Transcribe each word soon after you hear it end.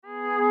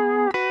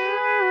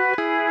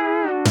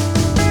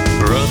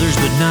brothers,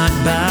 but not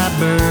by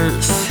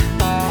birth.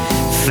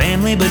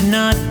 Family, but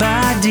not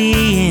by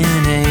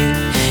DNA.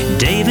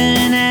 Dave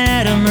and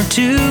Adam are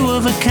two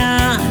of a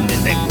kind,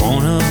 and they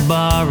wanna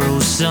borrow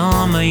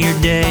some of your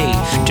day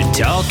to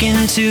talk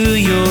into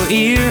your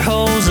ear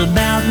holes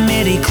about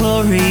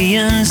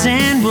midi-chlorians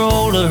and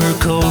roller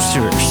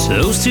coasters.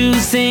 Those two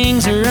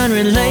things are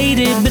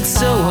unrelated, but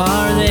so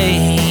are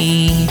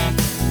they.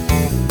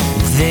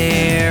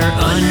 They're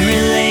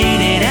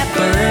unrelated at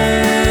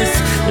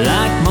birth,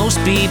 like most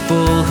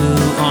people who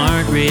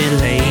aren't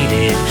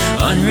related.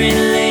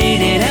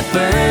 Unrelated at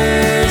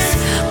birth,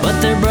 but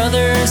they're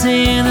brothers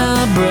in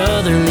a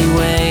brotherly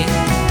way.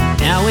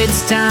 Now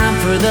it's time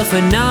for the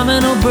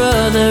phenomenal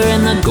brother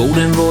and the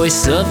golden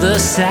voice of the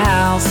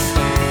South.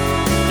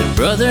 They're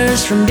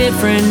brothers from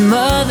different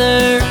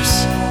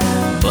mothers,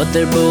 but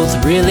they're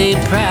both really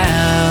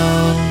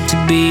proud to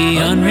be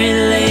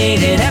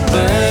unrelated at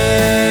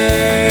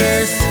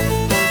birth.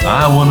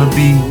 I wanna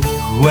be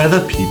where the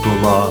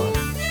people are.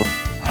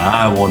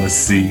 I wanna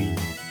see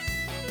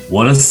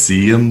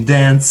them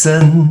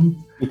dancing.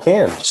 You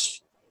can.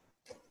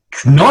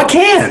 No, I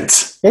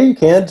can't. Yeah, you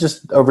can.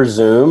 Just over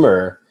Zoom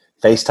or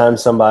FaceTime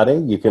somebody.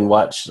 You can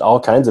watch all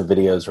kinds of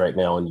videos right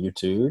now on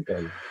YouTube.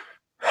 And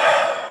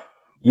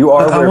you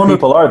are where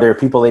people are. There are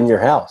people in your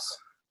house.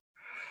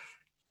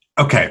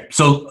 Okay,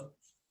 so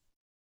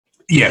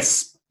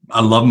yes, I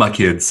love my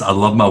kids. I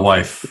love my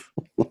wife.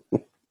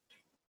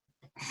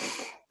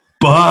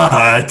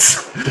 But,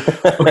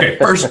 okay,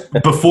 first,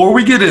 before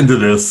we get into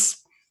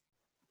this,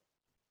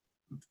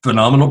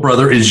 phenomenal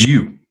brother is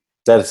you.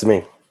 That is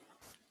me.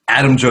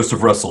 Adam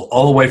Joseph Russell,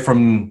 all the way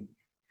from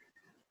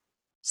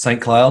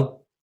St. Cloud.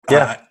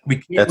 Yeah, we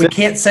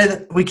can't say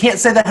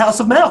that House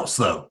of Mouse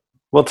though.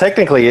 Well,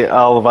 technically,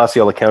 all of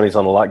Osceola County is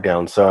on a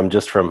lockdown, so I'm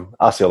just from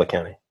Osceola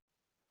County.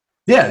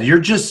 Yeah, you're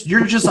just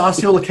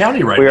Osceola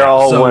County right now. We are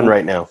all one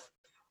right now.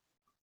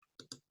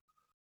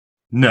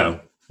 No,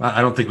 I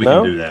don't think we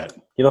can do that.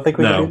 You don't think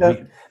we can do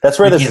that? That's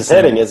where this is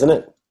heading, isn't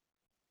it?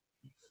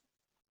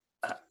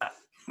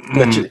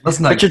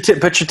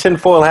 Put your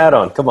tinfoil hat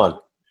on. Come on.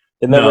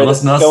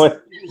 Let's not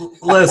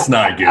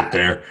get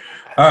there.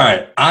 All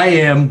right. I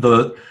am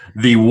the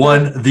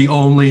one, the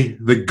only,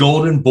 the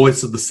golden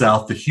voice of the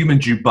South, the human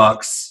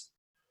jukebox,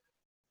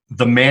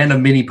 the man of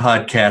many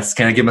podcasts.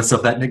 Can I give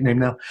myself that nickname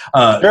now?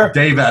 Sure.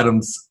 Dave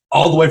Adams,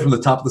 all the way from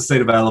the top of the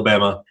state of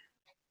Alabama.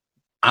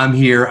 I'm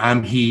here.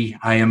 I'm he.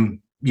 I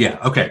am. Yeah.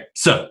 Okay.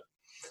 So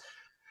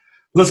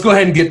let's go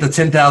ahead and get the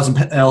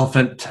 10,000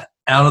 elephant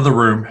out of the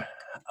room.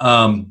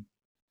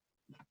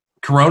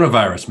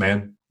 Coronavirus,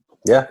 man.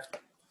 Yeah.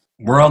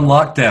 We're on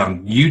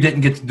lockdown. You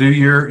didn't get to do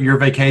your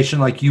vacation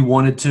like you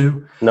wanted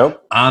to.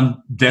 Nope.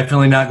 I'm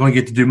definitely not going to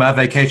get to do my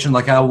vacation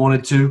like I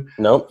wanted to.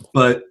 Nope.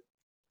 But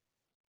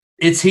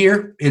it's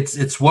here.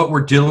 It's what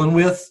we're dealing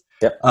with.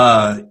 Yep.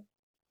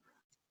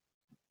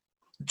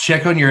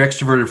 Check on your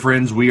extroverted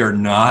friends. We are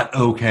not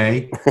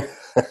okay.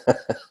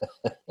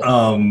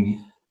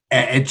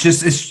 It's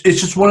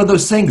just one of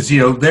those things.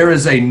 You know, there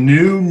is a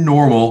new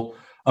normal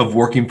of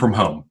working from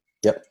home.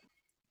 Yep.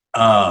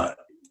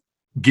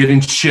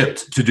 Getting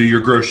shipped to do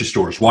your grocery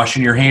stores,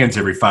 washing your hands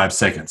every 5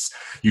 seconds.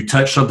 You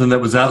touch something that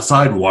was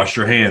outside, wash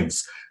your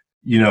hands.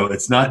 You know,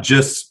 it's not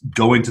just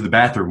going to the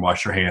bathroom,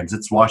 wash your hands.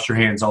 It's wash your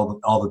hands all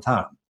the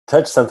time.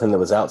 Touch something that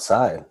was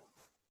outside.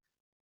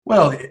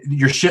 Well,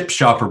 your ship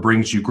shopper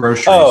brings you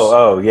groceries.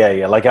 Oh,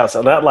 yeah. Like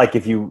outside. Not like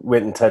if you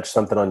went and touched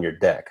something on your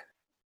deck.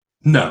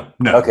 No.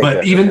 Okay,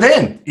 but good. even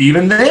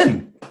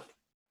then,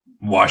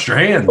 wash your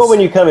hands. Well, when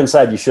you come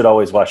inside, you should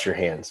always wash your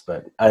hands,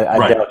 but I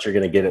Right. doubt you're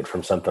going to get it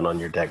from something on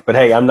your deck. But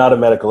hey, I'm not a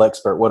medical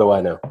expert. What do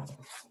I know?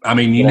 I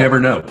mean, you never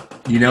know.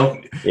 You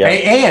know? Yeah.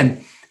 Hey,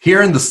 and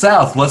here in the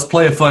South, let's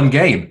play a fun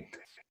game.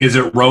 Is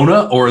it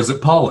Rona or is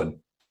it pollen?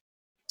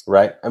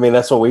 Right. I mean,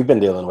 that's what we've been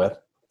dealing with.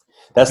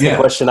 That's the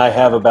question I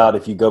have about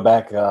if you go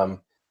back, how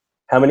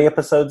many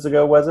episodes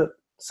ago was it?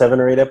 7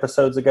 or 8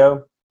 episodes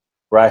ago,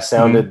 where I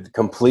sounded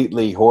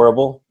completely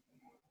horrible.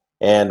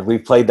 And we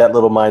played that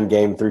little mind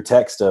game through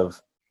text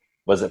of,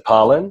 was it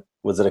pollen?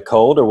 Was it a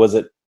cold? Or was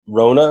it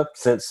Rona?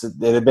 Since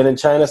it had been in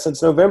China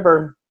since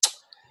November.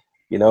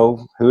 You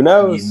know, who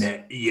knows?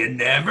 You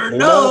never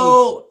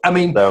know. I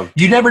mean, So-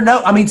 you never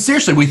know. I mean,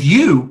 seriously, with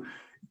you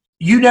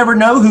never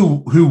know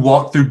who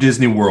walked through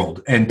Disney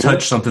World and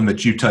touched something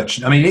that you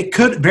touched. I mean, it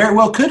very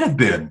well could have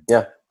been.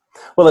 Yeah.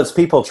 Well, it's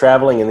people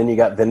traveling, and then you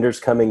got vendors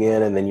coming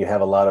in, and then you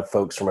have a lot of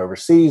folks from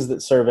overseas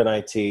that serve in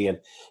IT, and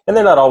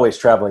they're not always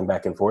traveling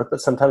back and forth,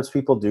 but sometimes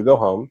people do go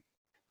home,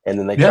 and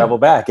then they travel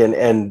back.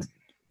 And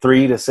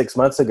 3 to 6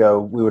 months ago,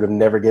 we would have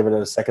never given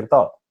it a second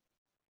thought.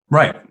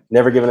 Right.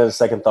 Never given it a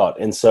second thought.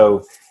 And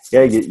so,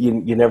 yeah,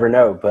 you never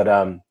know. But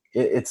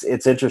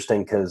it's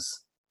interesting because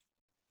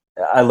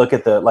I look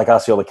at like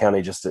Osceola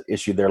County just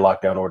issued their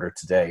lockdown order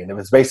today. And it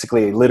was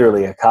basically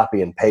literally a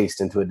copy and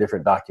paste into a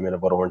different document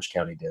of what Orange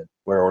County did,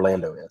 where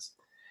Orlando is.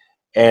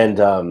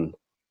 And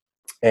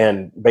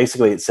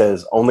basically it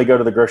says only go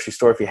to the grocery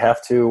store if you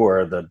have to,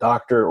 or the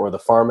doctor or the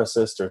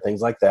pharmacist or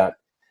things like that.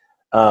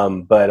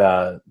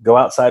 But go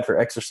outside for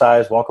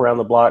exercise, walk around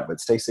the block, but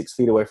stay 6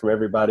 feet away from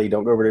everybody.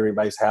 Don't go over to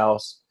everybody's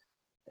house.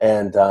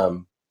 And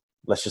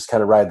let's just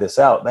kind of ride this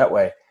out that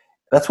way.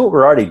 That's what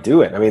we're already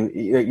doing. I mean,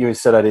 you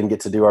said I didn't get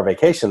to do our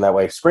vacation that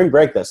way. Spring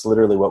break, that's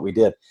literally what we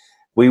did.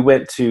 We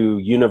went to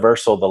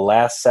Universal the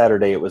last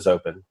Saturday it was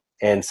open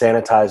and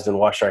sanitized and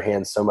washed our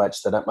hands so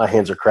much that my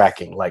hands are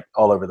cracking like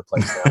all over the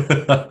place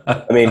now.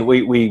 I mean,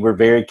 we were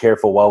very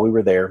careful while we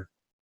were there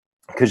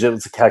because it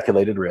was a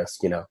calculated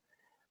risk,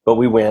 but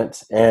we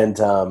went and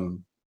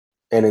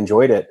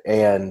enjoyed it.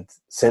 And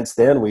since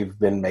then we've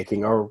been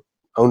making our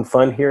own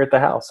fun here at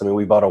the house. I mean,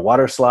 we bought a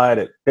water slide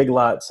at Big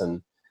Lots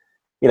and,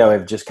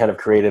 have just kind of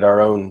created our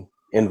own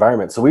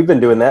environment. So we've been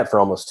doing that for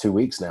almost 2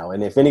 weeks now.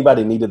 And if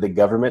anybody needed the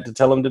government to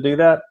tell them to do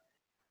that,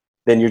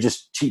 then you're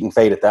just cheating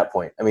fate at that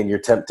point. I mean, you're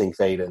tempting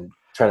fate and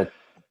trying to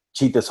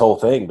cheat this whole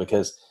thing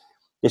because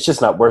it's just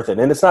not worth it.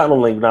 And it's not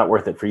only not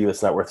worth it for you,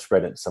 it's not worth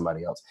spreading it to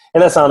somebody else.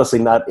 And that's honestly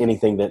not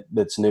anything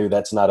that's new.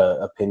 That's not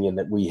an opinion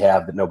that we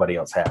have that nobody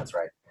else has,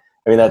 right?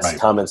 I mean, that's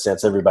common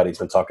sense. Everybody's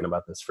been talking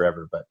about this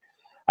forever. But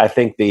I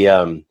think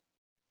there's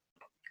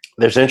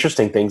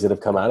interesting things that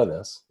have come out of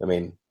this. I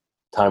mean,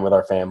 time with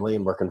our family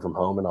and working from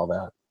home and all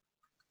that.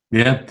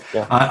 Yeah.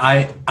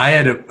 I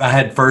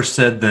had first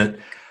said that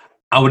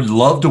I would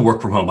love to work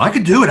from home. I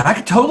could do it. I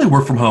could totally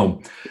work from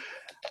home.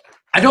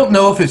 I don't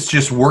know if it's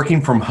just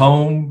working from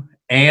home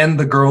and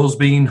the girls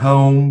being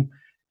home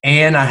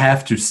and I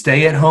have to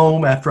stay at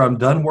home after I'm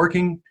done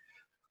working,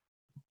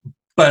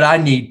 but I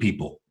need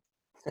people.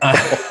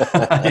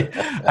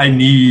 I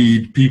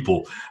need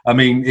people. I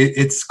mean,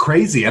 it's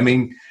crazy. I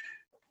mean,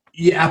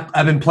 yeah,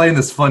 I've been playing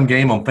this fun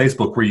game on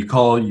Facebook where you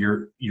call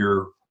your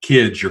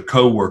kids, your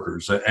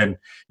coworkers, and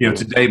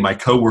today my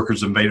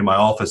coworkers invaded my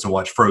office and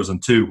watched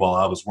Frozen 2 while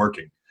I was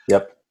working.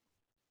 Yep.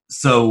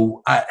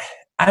 So I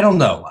don't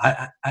know.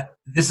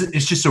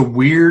 It's just a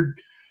weird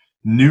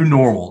new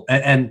normal.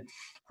 And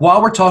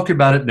while we're talking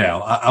about it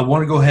now, I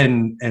want to go ahead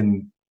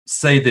and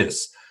say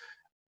this.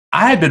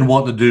 I had been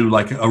wanting to do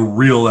like a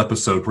real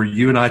episode where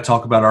you and I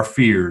talk about our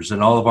fears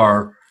and all of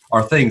our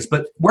things,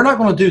 but we're not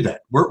going to do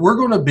that. We're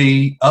going to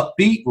be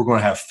upbeat. We're going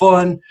to have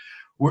fun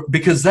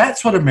because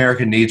that's what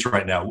America needs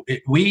right now.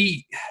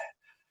 We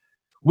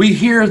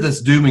hear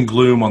this doom and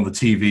gloom on the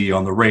TV,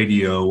 on the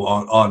radio,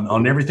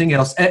 on everything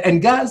else.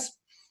 And guys,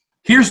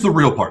 here's the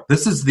real part.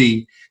 This is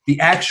the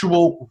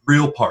actual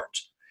real part.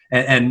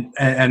 And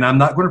I'm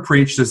not going to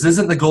preach. This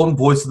isn't the golden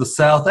voice of the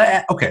South.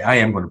 Okay, I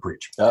am going to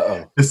preach.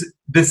 Uh-oh.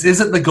 This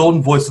isn't the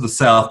golden voice of the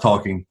South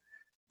talking.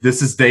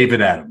 This is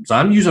David Adams.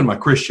 I'm using my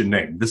Christian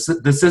name. This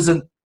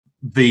isn't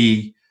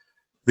the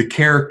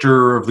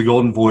character of the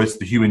golden voice,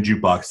 the human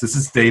jukebox. This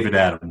is David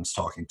Adams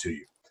talking to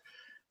you.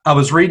 I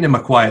was reading in my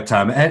quiet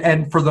time,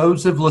 and for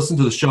those who have listened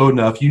to the show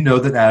enough, you know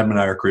that Adam and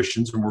I are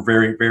Christians, and we're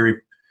very, very,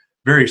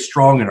 very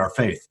strong in our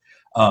faith.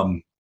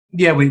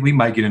 Yeah, we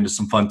might get into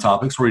some fun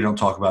topics where we don't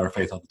talk about our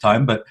faith all the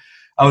time, but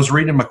I was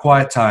reading in my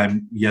quiet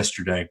time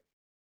yesterday,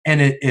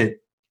 and it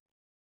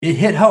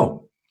hit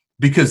home.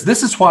 Because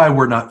this is why I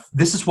watch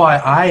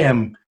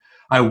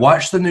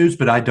the news,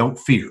 but I don't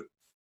fear.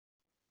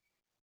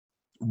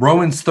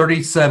 Romans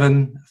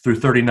 37 through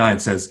 39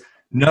 says,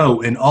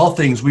 "No, in all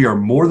things we are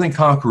more than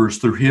conquerors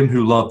through him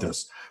who loved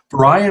us.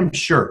 For I am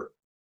sure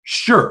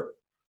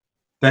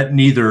that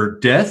neither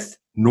death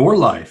nor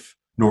life,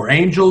 nor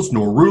angels,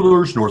 nor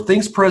rulers, nor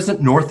things present,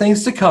 nor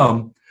things to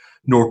come,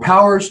 nor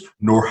powers,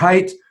 nor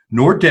height,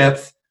 nor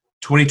depth,"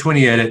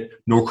 2020 edit,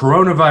 "nor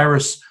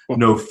coronavirus,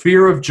 no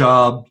fear of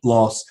job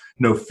loss,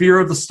 no fear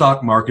of the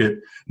stock market,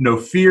 no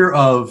fear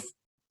of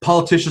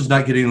politicians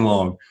not getting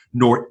along,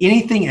 nor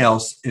anything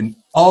else in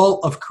all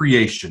of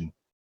creation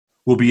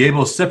will be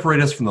able to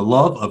separate us from the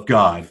love of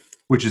God,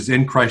 which is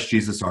in Christ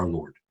Jesus our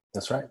Lord."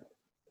 That's right.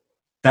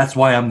 That's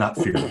why I'm not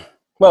fearful.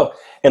 Well,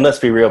 and let's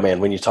be real, man.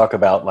 When you talk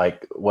about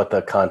like what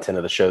the content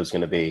of the show is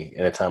going to be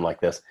in a time like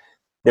this,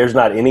 there's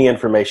not any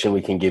information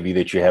we can give you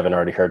that you haven't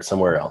already heard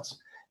somewhere else.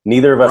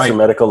 Neither of us are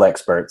medical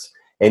experts,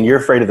 and you're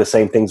afraid of the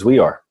same things we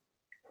are.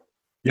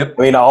 Yep.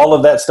 I mean, all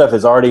of that stuff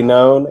is already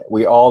known.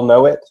 We all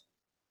know it.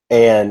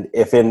 And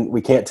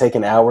we can't take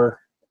an hour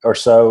or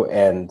so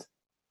and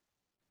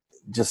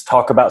just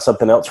talk about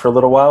something else for a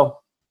little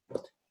while,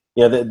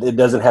 it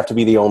doesn't have to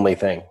be the only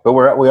thing. But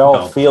we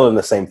all feeling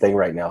the same thing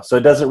right now. So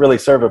it doesn't really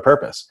serve a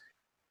purpose.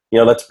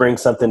 Let's bring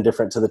something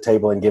different to the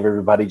table and give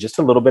everybody just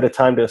a little bit of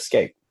time to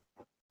escape.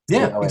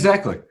 Yeah,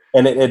 exactly.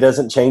 And it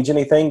doesn't change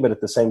anything, but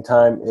at the same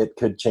time, it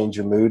could change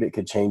your mood. It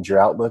could change your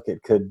outlook.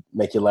 It could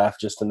make you laugh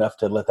just enough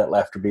to let that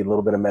laughter be a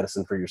little bit of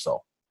medicine for your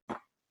soul.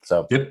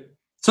 So, yep.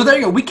 So there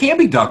you go. We can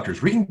be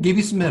doctors. We can give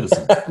you some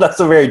medicine. That's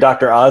a very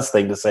Dr. Oz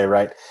thing to say,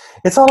 right?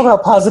 It's all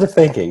about positive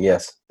thinking.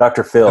 Yes.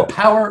 Dr. Phil.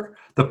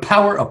 The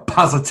power of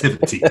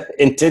positivity.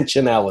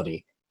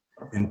 Intentionality.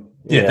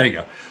 Yeah, there you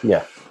go.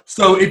 Yeah.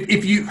 So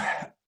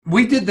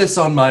we did this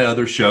on my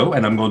other show,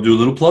 and I'm going to do a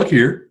little plug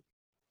here.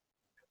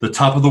 The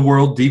Top of the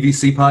World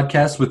DVC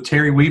podcast with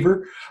Terry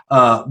Weaver.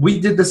 We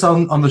did this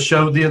on the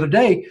show the other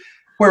day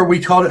where we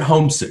called it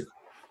Homesick.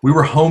 We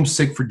were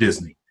homesick for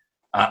Disney.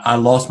 I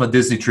lost my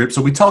Disney trip.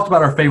 So we talked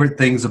about our favorite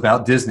things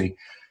about Disney.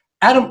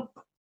 Adam,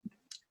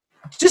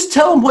 just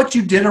tell them what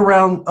you did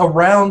around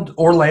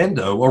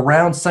Orlando,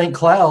 around St.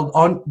 Cloud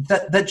on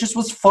that just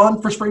was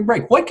fun for spring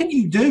break. What can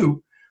you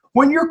do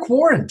when you're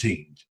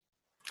quarantined?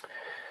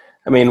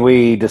 I mean,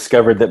 we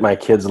discovered that my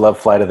kids love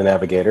Flight of the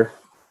Navigator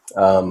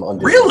on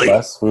Disney Really?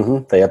 Plus.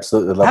 Mm-hmm. They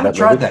absolutely love that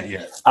movie. I haven't tried that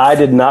yet. I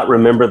did not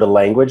remember the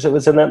language that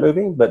was in that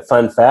movie, but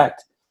fun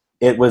fact,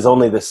 it was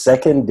only the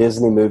second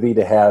Disney movie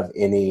to have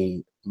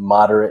any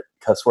moderate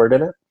cuss word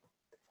in it.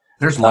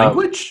 There's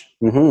language?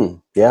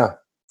 Yeah.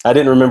 I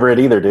didn't remember it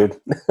either, dude.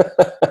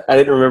 I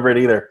didn't remember it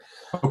either.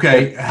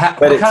 Okay.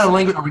 What kind of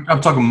language? Are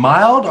we talking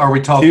mild? Or are we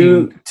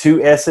talking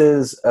two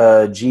S's,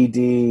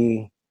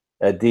 GD,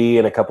 a D,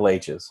 and a couple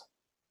H's?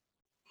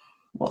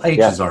 Well,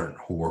 H's aren't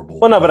horrible.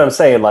 Well, no, but I'm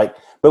saying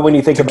but when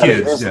you think about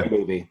a Disney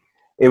movie,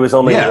 it was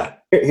only. Yeah.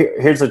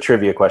 Here's a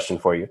trivia question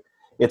for you.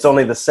 It's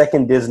only the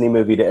second Disney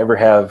movie to ever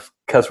have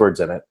cuss words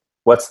in it.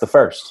 What's the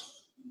first?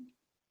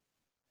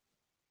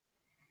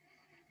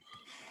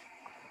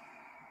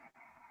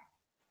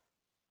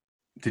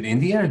 Did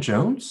Indiana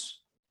Jones?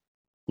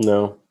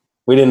 No.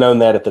 We didn't own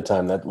that at the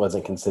time. That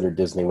wasn't considered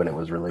Disney when it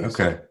was released.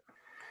 Okay,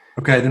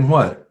 then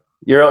what?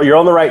 You're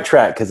on the right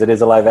track because it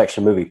is a live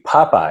action movie.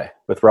 Popeye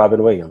with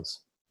Robin Williams.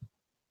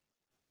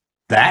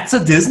 That's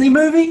a Disney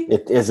movie?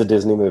 It is a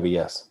Disney movie,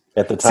 yes.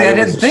 At the time, I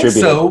didn't think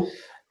so.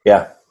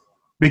 Yeah.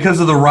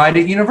 Because of the ride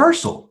at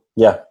Universal.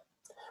 Yeah.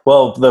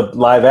 Well, the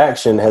live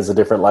action has a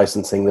different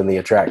licensing than the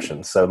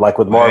attraction. So, like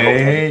with Marvel,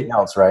 everything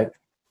else, right?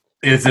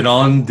 Is it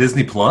on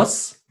Disney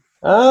Plus?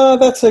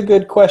 That's a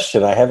good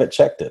question. I haven't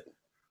checked it.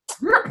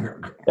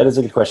 That is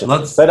a good question.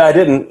 But I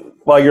didn't.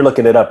 While you're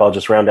looking it up, I'll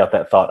just round out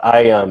that thought.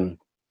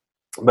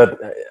 But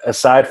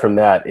aside from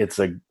that, it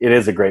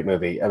is a great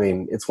movie. I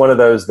mean, it's one of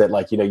those that,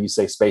 you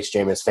say Space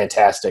Jam is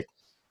fantastic.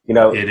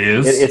 It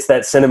is. It's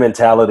that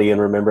sentimentality and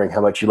remembering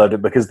how much you loved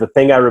it. Because the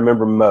thing I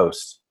remember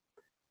most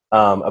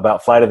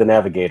about Flight of the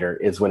Navigator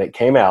is when it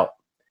came out,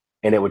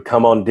 and it would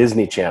come on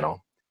Disney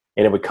Channel,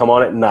 and it would come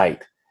on at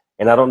night.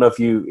 And I don't know if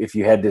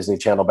you had Disney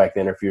Channel back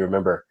then, or if you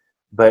remember,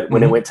 but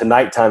when it went to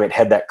nighttime, it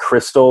had that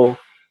crystal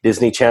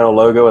Disney Channel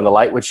logo, and the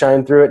light would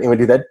shine through it, and it would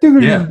do that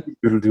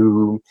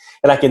doo-doo-doo-doo.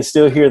 And I can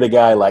still hear the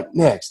guy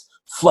next,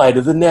 Flight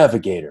of the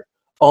Navigator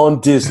on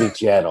Disney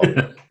Channel.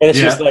 And it's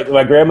just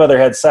my grandmother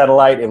had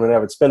satellite, and when I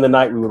would spend the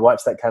night, we would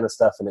watch that kind of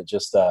stuff, and it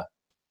just that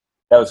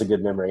was a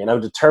good memory. And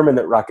I'm determined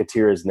that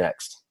Rocketeer is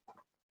next,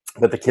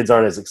 but the kids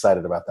aren't as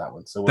excited about that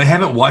one. So they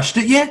haven't watched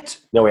it yet?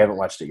 No, we haven't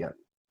watched it yet.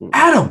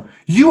 Adam,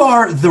 you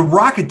are the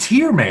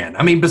Rocketeer man.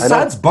 I mean,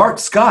 besides Bart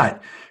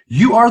Scott,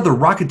 you are the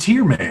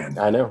Rocketeer man.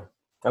 I know.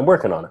 I'm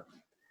working on it.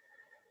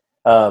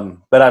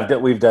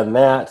 But we've done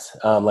that.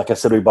 Like I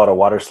said, we bought a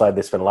water slide.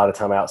 They spent a lot of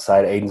time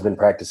outside. Aiden's been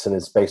practicing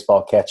his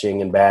baseball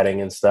catching and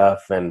batting and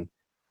stuff. And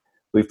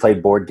we've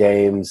played board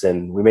games,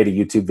 and we made a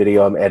YouTube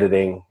video I'm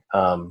editing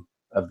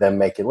of them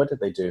making. What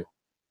did they do?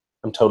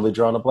 I'm totally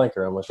drawing a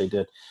blanker on what they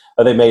did.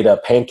 Oh, they made a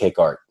pancake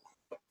art.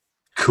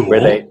 Cool. Where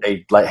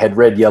they had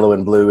red, yellow,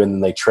 and blue, and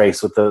then they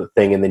trace with the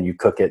thing, and then you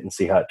cook it and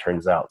see how it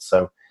turns out.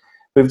 So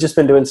we've just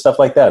been doing stuff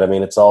like that. I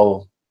mean, it's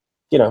all,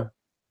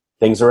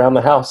 things around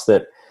the house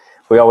that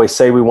we always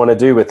say we want to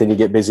do, but then you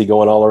get busy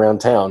going all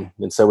around town.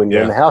 And so when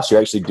you're in the house, you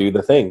actually do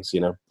the things,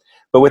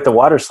 But with the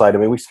water slide, I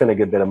mean, we spent a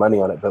good bit of money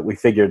on it, but we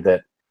figured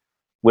that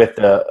with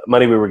the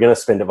money we were going to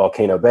spend at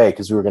Volcano Bay,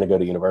 because we were going to go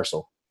to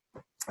Universal.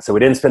 So we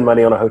didn't spend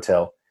money on a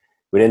hotel.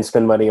 We didn't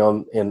spend money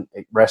in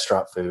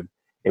restaurant food.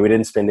 And we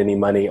didn't spend any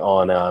money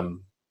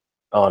on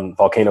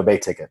Volcano Bay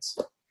tickets.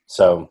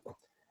 So,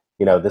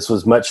 this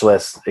was much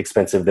less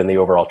expensive than the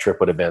overall trip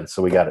would have been.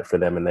 So we got it for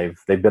them, and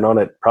they've been on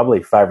it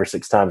probably 5 or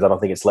 6 times. I don't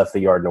think it's left the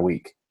yard in a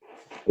week.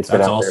 It's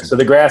been out there. So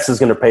the grass is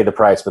going to pay the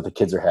price, but the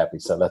kids are happy.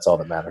 So that's all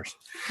that matters.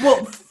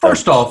 Well,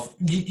 first off,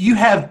 you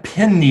have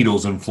pin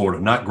needles in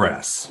Florida, not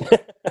grass.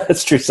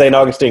 That's true. St.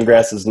 Augustine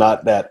grass is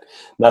not that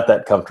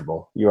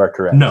comfortable. You are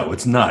correct. No,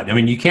 it's not. I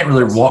mean, you can't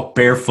really walk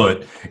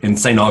barefoot in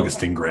St.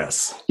 Augustine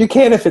grass. You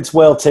can if it's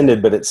well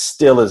tended, but it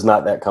still is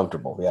not that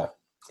comfortable. Yeah.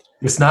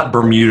 It's not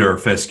Bermuda or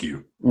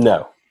fescue.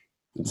 No,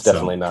 it's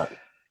definitely not.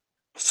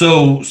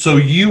 So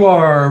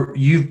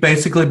you've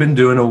basically been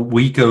doing a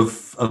week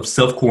of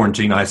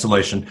self-quarantine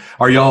isolation.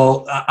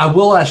 I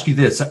will ask you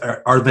this.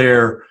 Are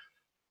there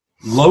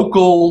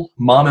local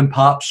mom and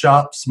pop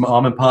shops,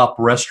 mom and pop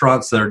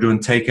restaurants that are doing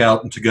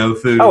takeout and to-go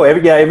food? Oh,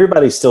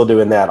 everybody's still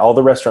doing that. All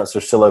the restaurants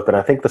are still open.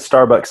 I think the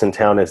Starbucks in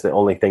town is the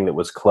only thing that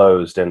was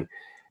closed, and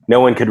no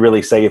one could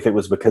really say if it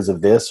was because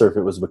of this or if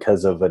it was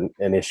because of an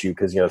issue,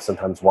 because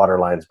sometimes water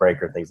lines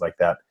break or things like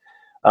that.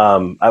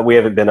 We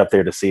haven't been up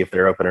there to see if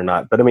they're open or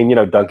not. But I mean,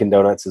 Dunkin'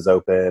 Donuts is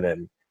open,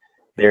 and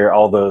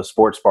all the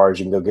sports bars,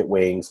 you can go get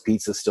wings.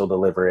 Pizza's still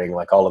delivering.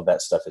 Like all of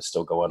that stuff is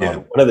still going on.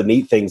 One of the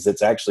neat things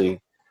that's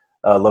actually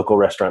local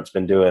restaurants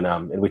been doing,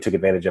 and we took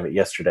advantage of it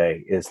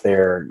yesterday, is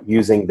they're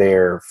using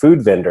their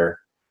food vendor,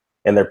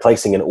 and they're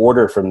placing an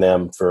order from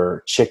them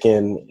for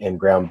chicken and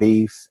ground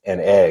beef and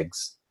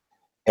eggs,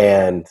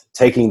 and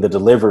taking the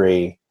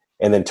delivery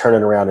and then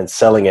turning around and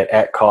selling it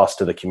at cost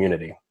to the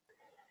community.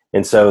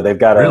 And so they've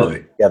got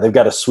Really? they've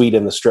got a suite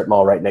in the strip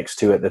mall right next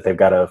to it that they've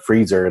got a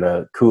freezer and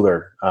a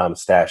cooler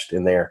stashed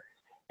in there.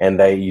 And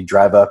you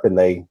drive up and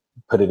they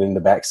put it in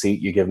the back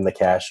seat. You give them the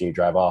cash and you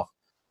drive off,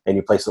 and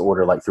you place the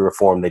order like through a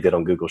form they did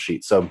on Google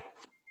Sheets. So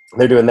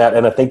they're doing that,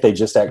 and I think they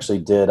just actually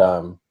did.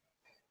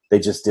 They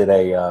just did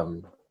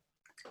a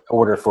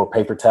order for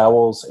paper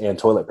towels and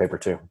toilet paper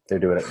too. They're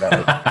doing it that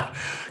way.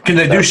 Can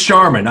they do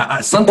Charmin?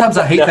 Sometimes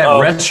I hate that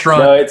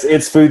restaurant. No,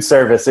 it's food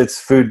service. It's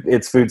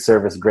food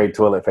service grade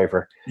toilet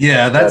paper.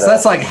 Yeah,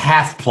 that's like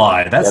half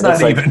ply. That's not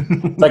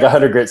even. It's like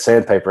 100 grit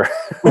sandpaper.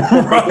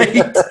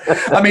 Right.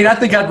 I mean, I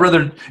think I'd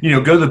rather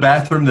go to the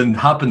bathroom than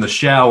hop in the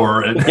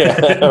shower and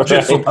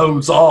just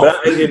hose off. But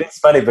it's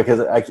funny because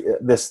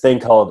this thing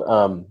called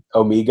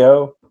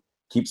Omigo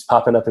keeps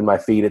popping up in my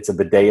feed. It's a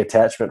bidet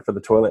attachment for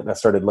the toilet, and I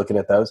started looking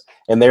at those,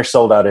 and they're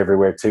sold out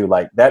everywhere too.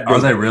 Like that. Are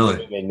they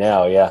really?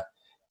 Now, yeah.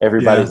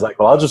 Everybody's like,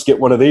 "Well, I'll just get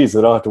one of these.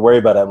 I don't have to worry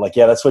about it." I'm like,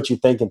 "Yeah, that's what you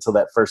think until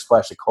that first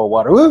splash of cold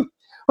water." Woo!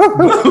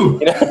 Woo!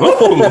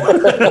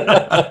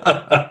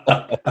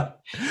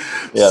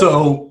 Yeah.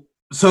 So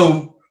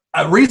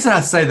reason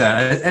I say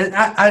that,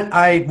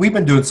 and we've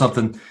been doing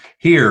something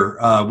here.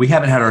 We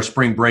haven't had our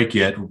spring break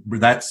yet.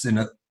 That's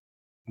in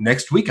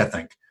next week, I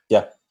think.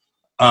 Yeah.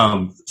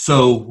 That's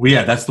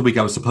the week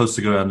I was supposed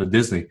to go down to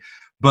Disney.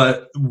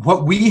 But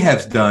what we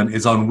have done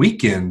is on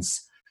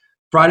weekends,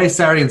 Friday,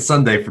 Saturday, and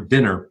Sunday for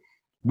dinner,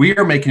 we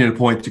are making it a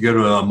point to go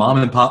to a mom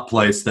and pop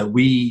place that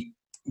we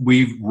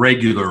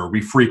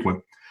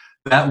frequent.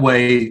 That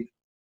way,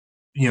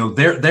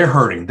 they're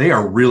hurting. They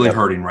are really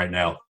hurting right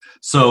now.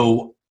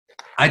 So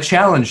I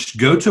challenged,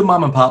 go to a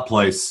mom and pop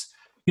place.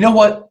 You know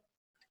what?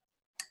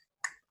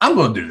 I'm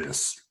going to do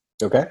this.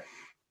 Okay.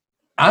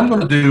 I'm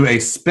going to do a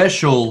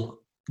special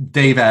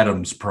Dave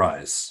Adams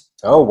prize.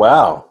 Oh,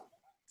 wow.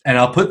 And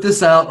I'll put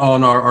this out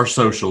on our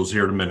socials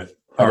here in a minute.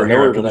 Or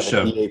here after the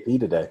show. A DAP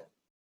today.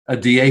 A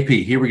DAP.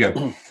 Here we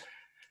go.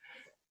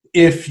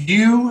 If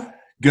you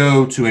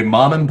go to a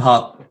mom and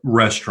pop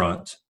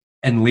restaurant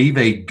and leave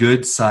a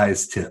good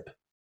size tip,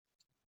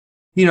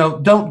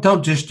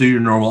 don't just do your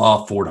normal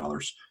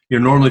 $4.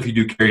 Normally if you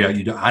do carry out,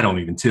 I don't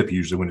even tip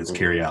usually when it's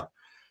carry out.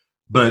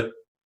 But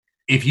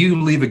if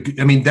you leave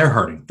they're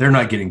hurting. They're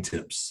not getting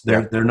tips.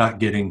 They're not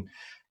getting.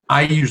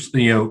 I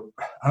usually, do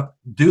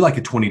like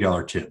a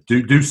 $20 tip.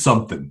 Do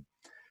something.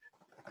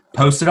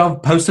 Post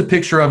a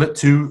picture of it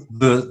to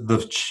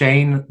the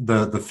chain,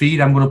 the feed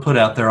I'm going to put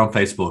out there on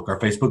Facebook, our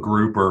Facebook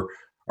group, or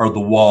the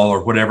wall,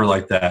 or whatever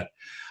like that.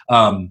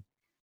 I'll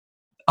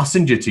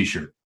send you a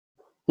T-shirt.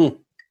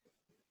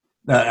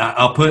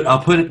 I'll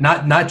put it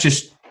not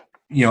just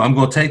I'm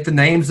going to take the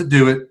names that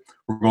do it.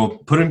 We're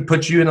going to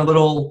put you in a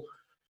little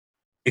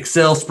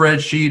Excel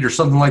spreadsheet or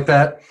something like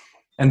that,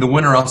 and the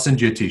winner I'll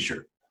send you a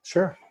T-shirt.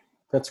 Sure,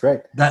 that's great.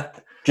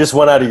 That just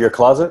one out of your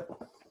closet.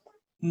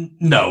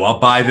 No, I'll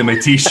buy them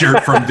a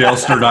T-shirt from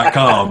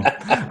Delster.com.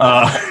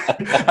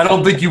 I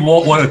don't think you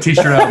want a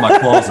T-shirt out of my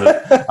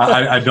closet.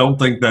 I don't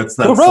think that's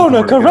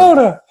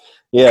Corona.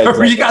 Yeah,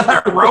 exactly. You got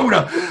that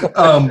Corona.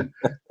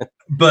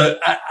 But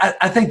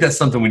I think that's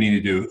something we need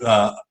to do.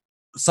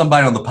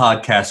 Somebody on the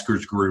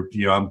Podcasters group,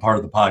 I'm part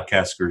of the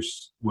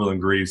Podcasters, Will and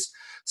Grease.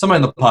 Somebody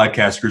in the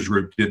Podcasters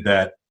group did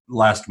that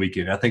last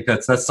weekend. I think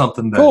that's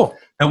something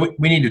that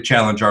we need to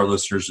challenge our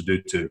listeners to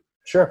do too.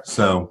 Sure.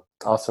 So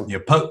awesome.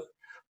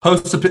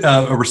 Post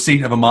a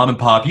receipt of a mom and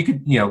pop. You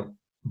could,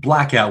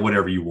 black out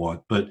whatever you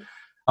want, but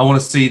I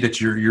want to see that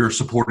you're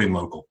supporting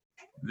local,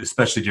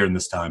 especially during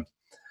this time.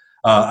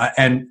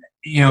 And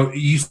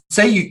you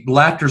say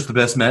laughter's the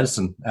best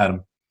medicine,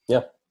 Adam.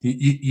 Yeah.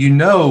 You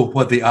know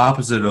what the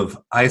opposite of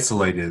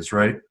isolate is,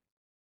 right?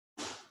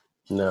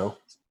 No,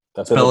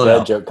 that's a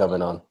bad joke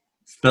coming on.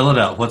 Spell it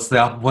out.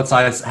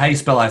 How do you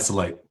spell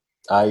isolate?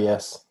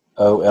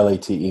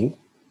 ISOLATE.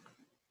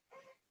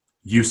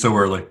 You so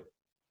early.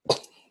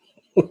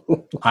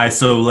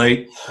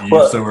 Isolate.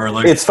 So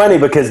early. It's funny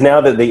because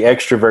now that the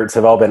extroverts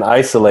have all been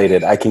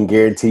isolated, I can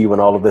guarantee you when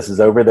all of this is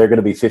over, they're going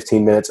to be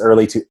 15 minutes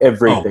early to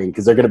everything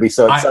because they're going to be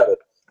so excited.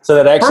 So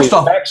that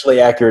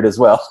actually accurate as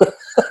well.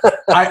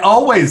 I'm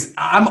always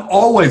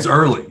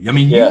early. I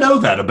mean, you know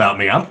that about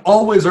me. I'm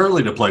always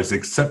early to places,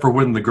 except for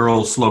when the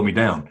girls slow me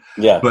down.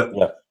 Yeah.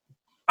 But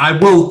I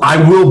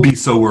will be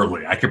so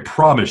early. I can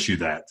promise you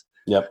that.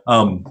 Yep.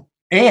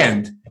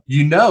 And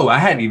I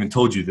hadn't even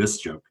told you this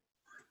joke.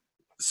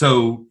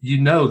 So,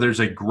 there's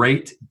a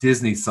great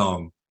Disney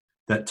song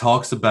that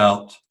talks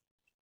about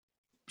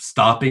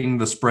stopping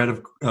the spread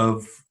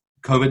of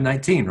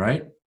COVID-19,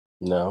 right?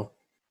 No.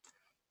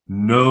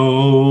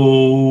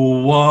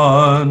 No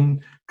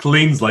one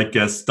cleans like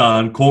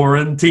Gaston,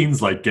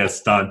 quarantines like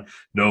Gaston.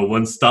 No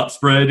one stops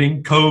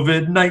spreading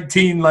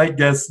COVID-19 like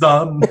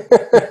Gaston.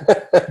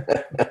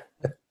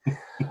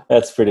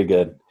 That's pretty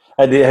good.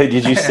 Did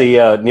you see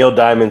Neil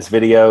Diamond's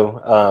video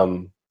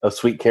of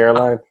Sweet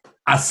Caroline?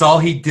 I saw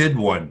he did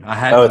one.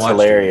 It's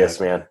hilarious,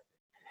 man.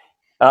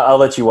 I'll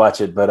let you watch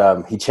it,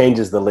 but he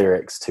changes the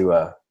lyrics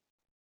to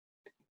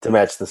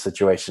match the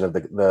situation of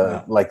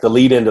the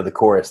lead into the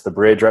chorus, the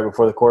bridge right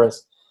before the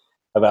chorus,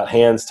 about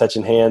hands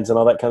touching hands and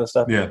all that kind of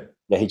stuff. Yeah.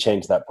 Yeah, he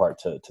changed that part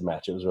to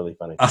match. It was really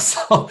funny. I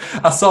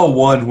saw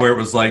one where it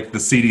was like the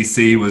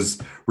CDC was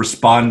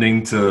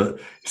responding to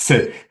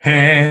said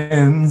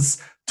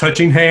hands,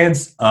 touching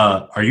hands.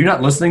 Are you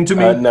not listening to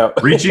me? No.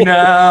 Reaching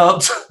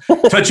out,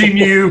 touching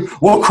you.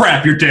 Well,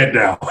 crap, you're dead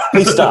now.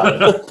 Please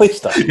stop. Please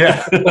stop.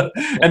 Yeah.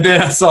 And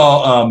then I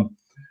saw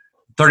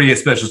 38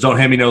 Specials, don't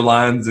hand me no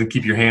lines and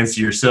keep your hands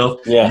to yourself.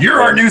 Yeah. You're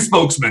our new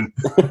spokesman.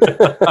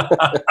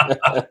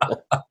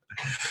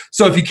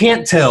 So if you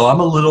can't tell, I'm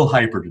a little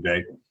hyper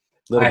today.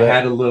 I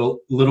had a little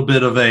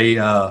bit of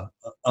a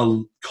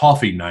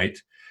coffee night,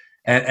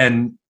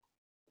 and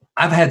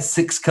I've had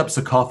 6 cups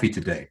of coffee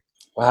today.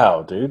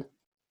 Wow, dude.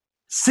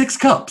 6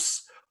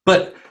 cups.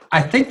 But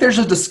I think there's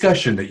a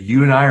discussion that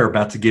you and I are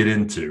about to get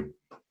into.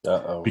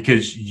 Uh-oh.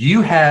 Because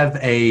you have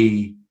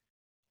a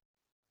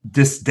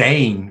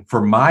disdain for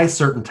my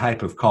certain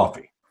type of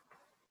coffee.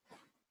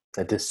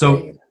 A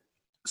disdain.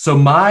 So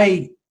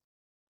my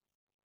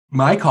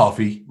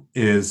coffee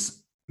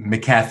is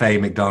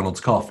McCafe McDonald's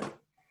coffee.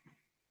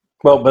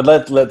 Well,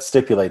 but let's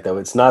stipulate though,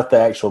 it's not the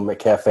actual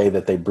McCafe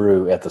that they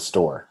brew at the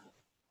store.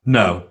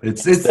 No,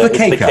 it's the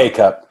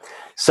K-Cup.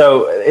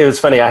 So it was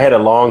funny. I had a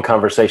long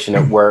conversation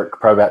at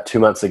work probably about 2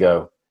 months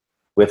ago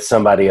with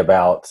somebody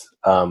about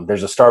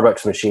there's a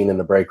Starbucks machine in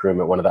the break room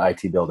at one of the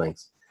IT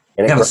buildings.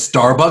 And you have a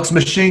Starbucks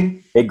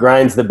machine? It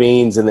grinds the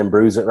beans and then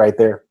brews it right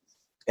there.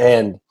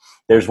 And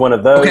there's one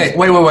of those. Okay,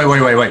 wait.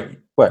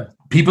 What?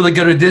 People that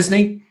go to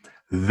Disney,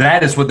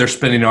 that is what they're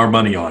spending our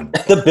money on.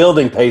 The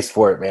building pays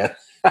for it, man.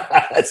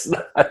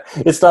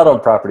 It's not on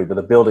property, but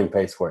the building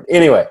pays for it.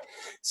 Anyway,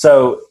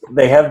 so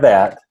they have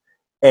that,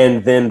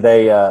 and then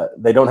they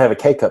don't have a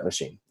K-Cup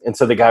machine. And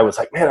so the guy was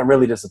like, man, I'm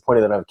really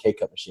disappointed that I don't have a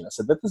K-Cup machine. I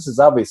said, but this is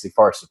obviously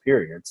far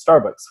superior. It's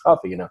Starbucks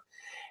coffee, you know.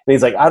 And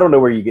he's like, I don't know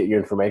where you get your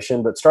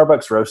information, but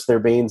Starbucks roasts their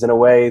beans in a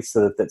way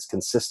so that it's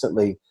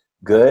consistently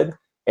good.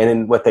 And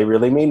then what they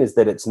really mean is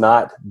that it's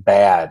not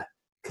bad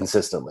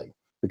consistently,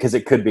 because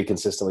it could be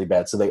consistently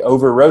bad. So they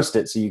over roast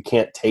it so you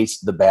can't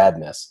taste the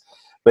badness.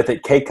 But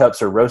that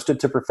K-Cups are roasted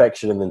to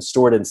perfection and then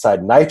stored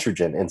inside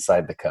nitrogen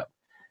inside the cup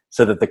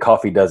so that the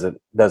coffee doesn't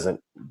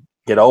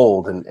get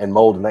old and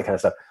mold and that kind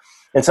of stuff.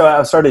 And so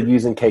I've started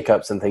using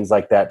K-Cups and things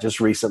like that just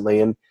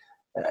recently. And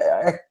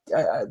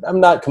I'm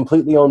not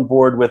completely on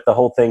board with the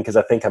whole thing because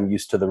I think I'm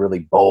used to the really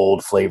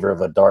bold flavor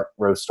of a dark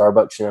roast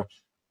Starbucks, you know.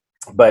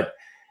 But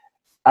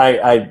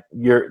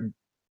your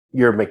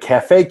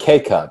McCafe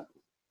K-Cup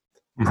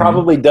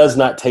probably does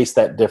not taste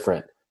that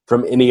different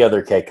from any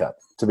other K-Cup,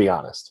 to be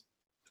honest.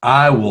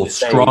 I will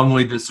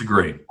strongly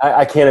disagree.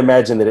 I can't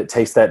imagine that it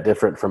tastes that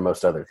different from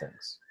most other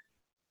things.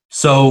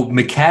 So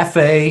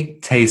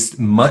McCafe tastes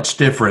much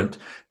different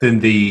than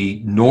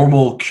the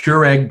normal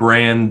Keurig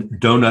brand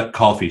donut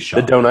coffee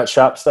shop. The donut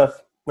shop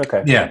stuff?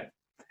 Okay. Yeah.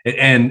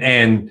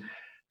 And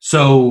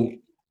so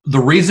the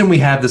reason we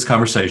have this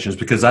conversation is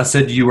because I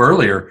said to you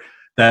earlier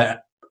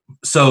that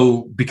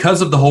so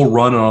because of the whole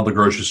run on all the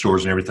grocery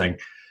stores and everything,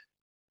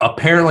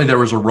 apparently there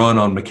was a run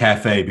on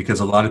McCafe because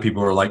a lot of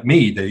people are like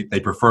me. They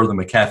prefer the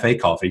McCafe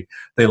coffee.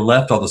 They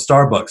left all the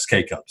Starbucks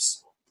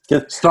K-Cups.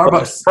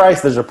 Starbucks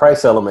price. There's a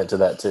price element to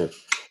that too.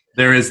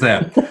 There is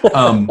that.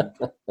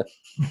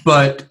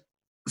 But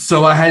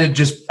so I had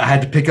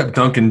to pick up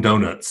Dunkin'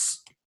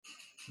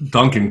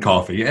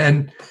 coffee,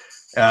 and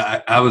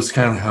I was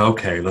kind of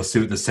okay. Let's see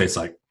what this tastes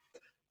like.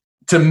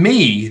 To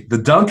me, the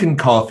Dunkin'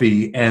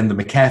 coffee and the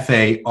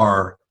McCafe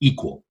are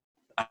equal.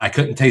 I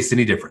couldn't taste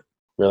any different.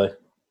 Really?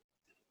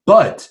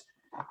 But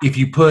if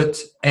you put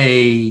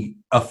a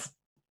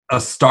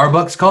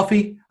Starbucks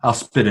coffee, I'll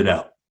spit it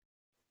out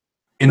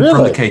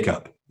from the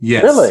K-Cup.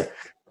 Yes. Really?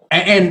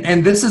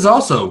 And this is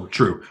also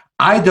true.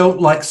 I don't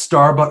like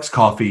Starbucks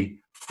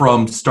coffee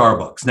from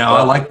Starbucks. Now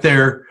I like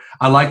their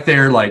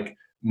like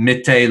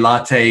mate,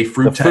 latte,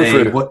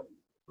 frutte. What?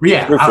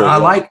 Yeah,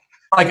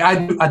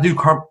 I do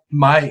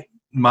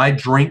my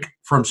drink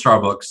from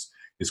Starbucks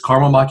is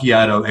caramel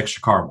macchiato,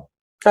 extra caramel.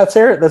 That's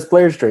That's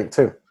Blair's drink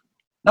too.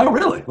 Oh,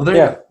 really? Well, there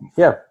you go.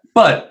 Yeah.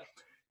 But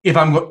if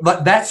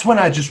that's when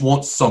I just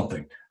want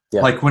something.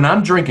 Yeah. Like when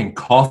I'm drinking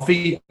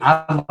coffee,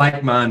 I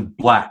like mine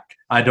black.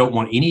 I don't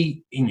want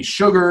any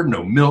sugar,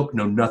 no milk,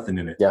 no nothing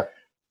in it. Yeah.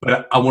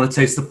 But I want to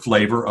taste the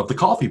flavor of the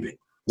coffee bean.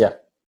 Yeah.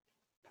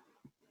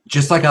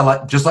 Just like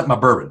my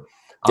bourbon.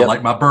 I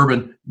like my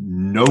bourbon,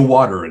 no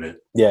water in it.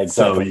 Yeah,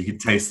 exactly. So you can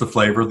taste the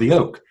flavor of the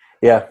oak.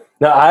 Yeah.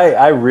 No,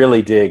 I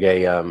really dig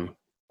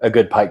a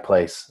good Pike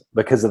place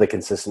because of the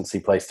consistency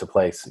place to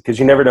place. Because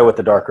you never know what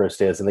the dark roast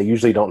is, and they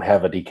usually don't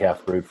have a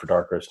decaf brewed for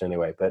dark roast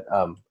anyway. But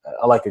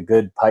I like a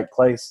good Pike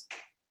place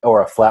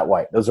or a flat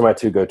white. Those are my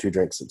two go-to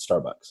drinks at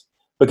Starbucks.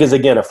 Because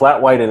again, a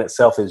flat white in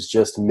itself is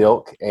just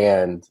milk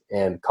and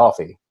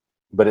coffee,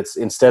 but it's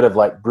instead of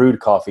like brewed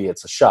coffee,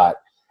 it's a shot,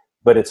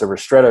 but it's a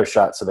ristretto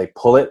shot. So they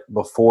pull it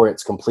before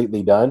it's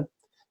completely done.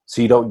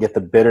 So you don't get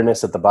the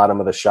bitterness at the bottom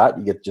of the shot.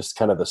 You get just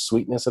kind of the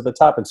sweetness at the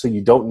top. And so you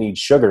don't need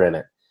sugar in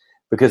it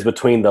because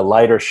between the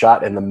lighter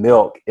shot and the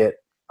milk, it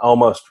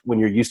almost, when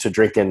you're used to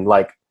drinking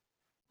like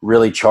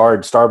really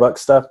charred Starbucks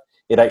stuff,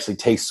 it actually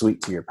tastes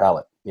sweet to your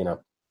palate, you know?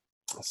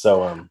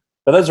 So,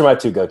 But those are my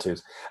two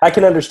go-tos. I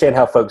can understand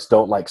how folks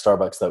don't like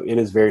Starbucks, though. It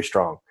is very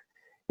strong.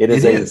 It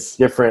is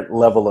different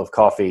level of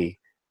coffee,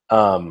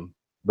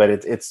 but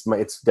it's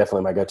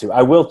definitely my go-to.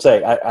 I will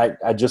say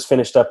I just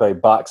finished up a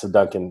box of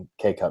Dunkin'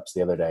 K-Cups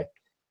the other day,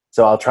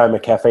 so I'll try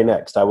McCafe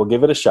next. I will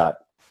give it a shot,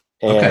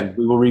 and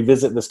we will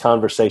revisit this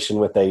conversation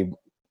with a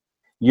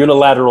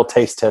unilateral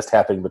taste test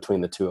happening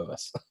between the two of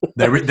us.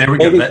 There we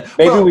go.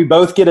 Maybe we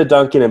both get a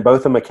Dunkin' and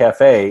both a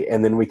McCafe,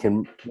 and then we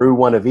can brew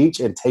one of each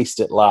and taste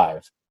it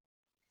live.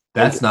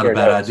 That's not a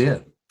bad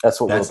idea.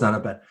 That's not a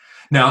bad.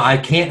 Now I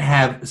can't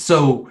have.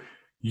 So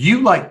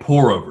you like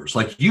pour overs,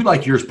 like you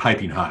like yours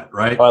piping hot,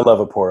 right? Oh, I love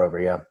a pour over.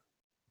 Yeah.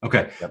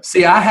 Okay. Yep.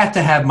 See, I have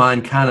to have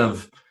mine kind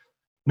of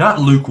not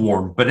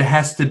lukewarm, but it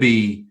has to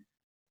be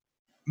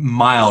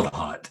mild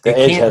hot. The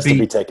edge has to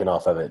be taken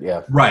off of it.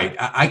 Yeah. Right.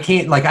 I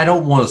can't, I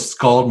don't want to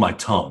scald my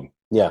tongue.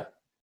 Yeah.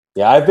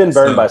 Yeah. I've been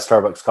burned by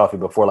Starbucks coffee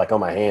before, like on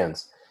my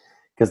hands,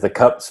 because the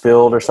cup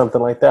spilled or something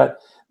like that.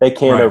 They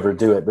can't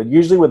overdo it. But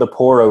usually with a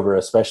pour over,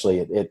 especially,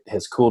 it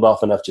has cooled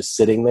off enough just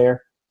sitting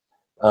there.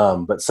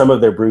 But some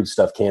of their brewed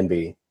stuff can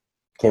be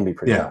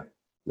pretty hot.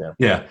 Yeah.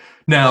 Yeah.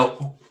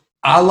 Now,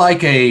 I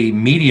like a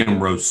medium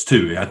roast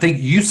too. I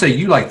think you say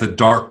you like the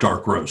dark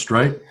roast,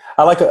 right?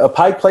 I like a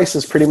Pike Place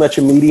is pretty much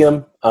a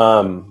medium.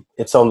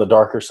 It's on the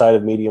darker side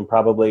of medium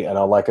probably, and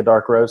I like a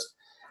dark roast.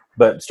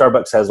 But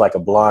Starbucks has like a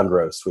blonde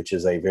roast, which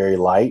is a very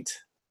light,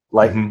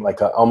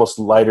 almost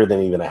lighter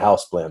than even a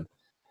house blend.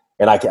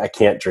 And I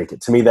can't drink it.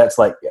 To me, that's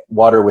like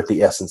water with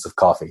the essence of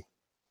coffee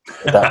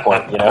at that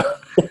point, you know?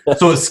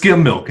 So it's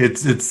skim milk.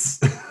 It's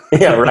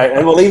yeah, right.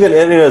 And well, even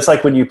it's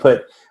like when you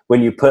put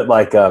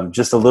like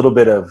just a little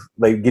bit of,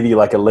 they give you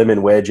like a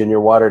lemon wedge in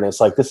your water, and it's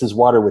like, this is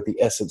water with the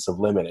essence of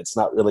lemon. It's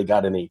not really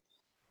got any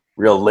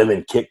real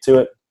lemon kick to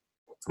it.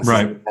 It's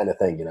right. Kind of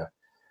thing, you know.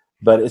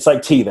 But it's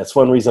like tea. That's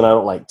one reason I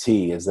don't like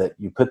tea, is that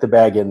you put the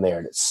bag in there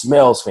and it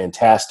smells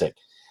fantastic,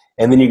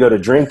 and then you go to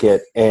drink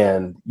it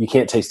and you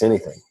can't taste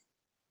anything.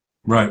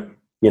 Right.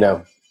 You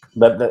know,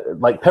 but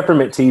like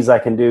peppermint teas I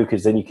can do,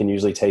 because then you can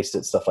usually taste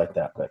it, stuff like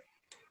that. But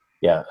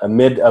yeah, a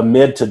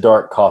mid to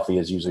dark coffee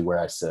is usually where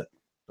I sit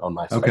on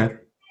my spectrum.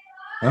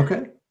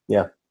 Okay.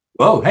 Yeah.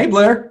 Whoa. Hey,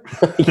 Blair.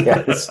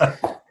 Yes.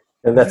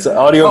 And that's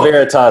audio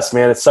veritas,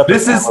 man. It's supper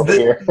time over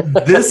here.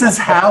 This is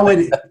how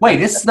it.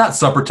 Wait, it's not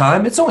supper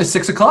time. It's only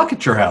 6 o'clock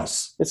at your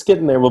house. It's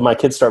getting there. Well, my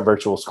kids start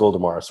virtual school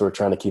tomorrow, so we're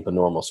trying to keep a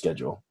normal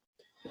schedule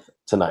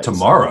tonight.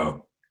 Tomorrow.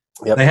 So.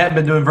 Yep. They haven't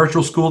been doing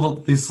virtual school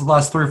these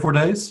last 3 or 4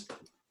 days.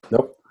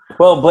 Nope.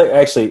 Well, Blair,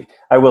 actually,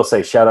 I will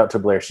say shout out to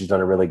Blair. She's done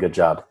a really good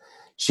job.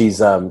 She does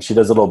a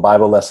little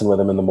Bible lesson with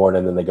them in the morning,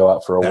 and then they go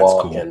out for a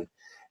walk, cool. And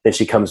then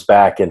she comes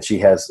back and she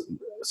has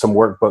some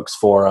workbooks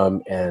for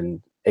them.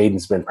 And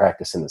Aiden's been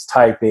practicing his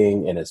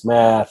typing and his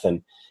math,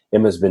 and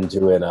Emma's been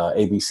doing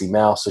ABC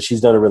Mouse. So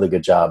she's done a really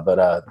good job.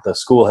 But the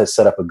school has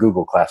set up a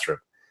Google Classroom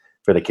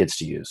for the kids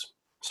to use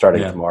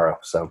starting tomorrow.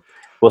 So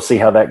we'll see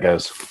how that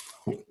goes.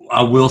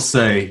 I will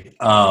say,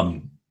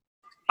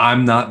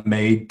 I'm not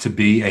made to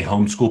be a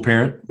homeschool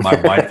parent. My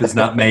wife is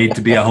not made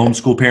to be a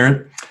homeschool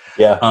parent.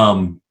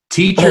 Yeah.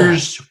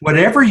 Teachers,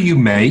 whatever you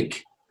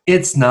make,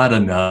 it's not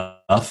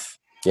enough.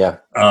 Yeah.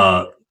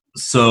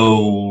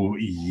 So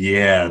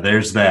yeah,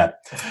 there's that.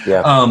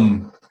 Yeah.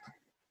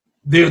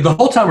 The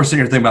whole time we're sitting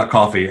here thinking about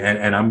coffee,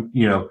 and I'm,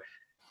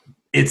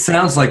 it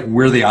sounds like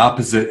we're the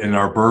opposite in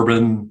our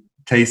bourbon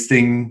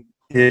tasting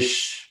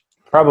ish.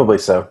 Probably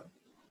so.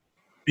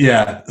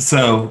 Yeah.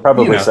 So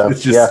probably so.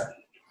 It's just, yeah.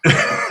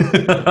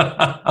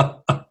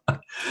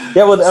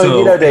 Yeah.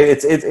 Well, Dave,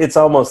 it's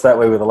almost that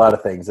way with a lot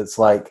of things. It's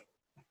like,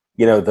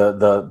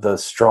 the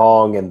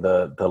strong and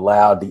the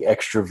loud, the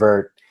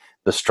extrovert,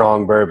 the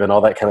strong bourbon,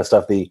 all that kind of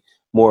stuff. The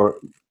more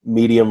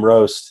medium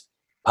roast,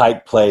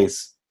 Pike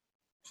Place,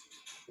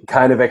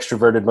 kind of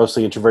extroverted,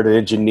 mostly introverted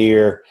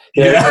engineer.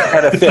 It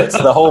kind of fits.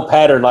 The whole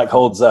pattern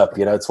holds up.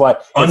 It's why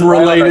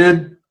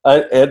unrelated.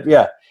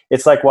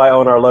 It's like why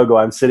on our logo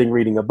I'm sitting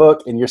reading a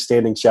book and you're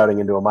standing shouting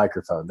into a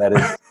microphone. That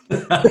is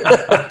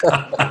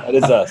that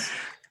is us.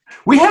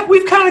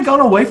 We've kind of gone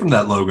away from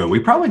that logo.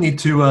 We probably need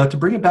to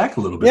bring it back a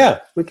little bit. Yeah,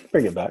 we can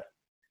bring it back.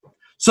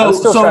 So I'm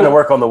still trying to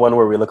work on the one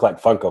where we look like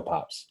Funko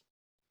Pops.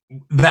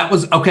 That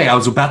was okay. I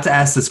was about to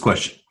ask this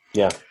question.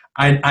 Yeah.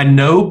 I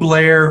know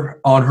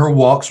Blair on her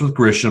walks with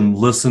Grisham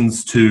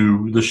listens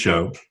to the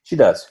show. She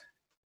does.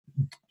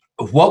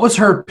 What was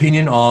her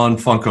opinion on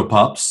Funko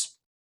Pops?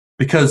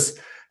 Because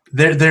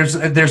there's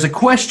a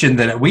question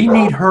that we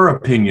need her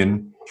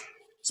opinion.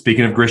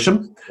 Speaking of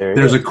Grisham,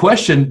 there's a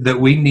question that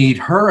we need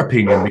her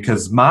opinion,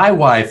 because my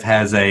wife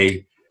has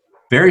a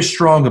very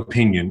strong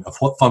opinion of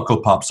what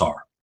Funko Pops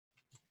are.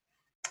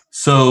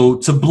 So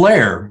to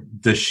Blair,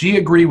 does she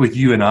agree with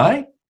you and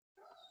I,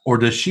 or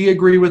does she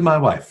agree with my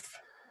wife?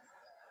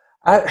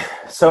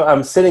 So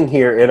I'm sitting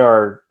here in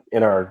our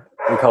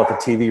we call it the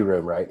TV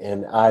room, right?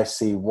 And I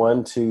see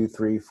 1, 2,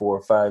 3,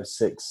 4, 5,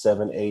 6,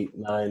 7, 8,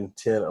 9,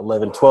 10,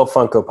 11, 12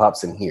 Funko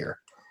Pops in here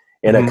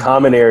in a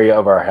common area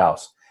of our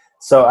house.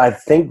 So I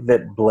think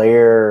that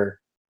Blair,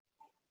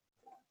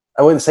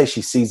 I wouldn't say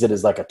she sees it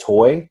as like a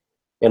toy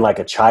and like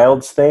a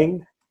child's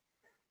thing,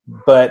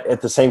 But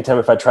at the same time,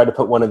 if I tried to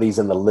put one of these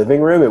in the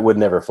living room, it would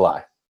never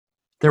fly.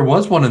 There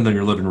was one in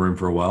your living room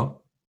for a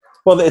while.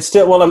 Well, it's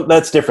still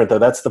that's different though.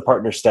 That's the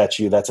partner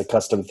statue. That's a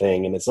custom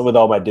thing, and it's with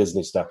all my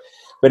Disney stuff.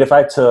 But if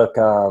I took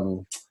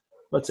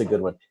what's a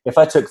good one? If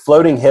I took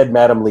Floating Head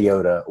Madame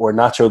Leota or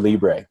Nacho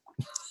Libre,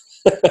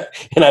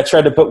 and I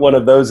tried to put one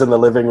of those in the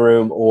living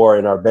room or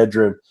in our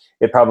bedroom,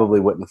 it probably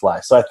wouldn't fly.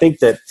 So I think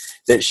that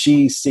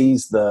she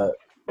sees the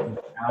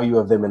value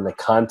of them in the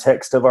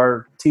context of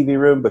our TV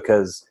room,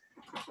 because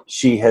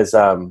she has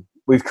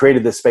we've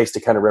created this space to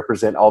kind of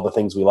represent all the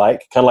things we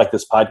like, kind of like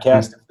this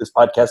podcast. Mm-hmm. If this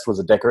podcast was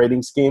a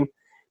decorating scheme,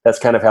 that's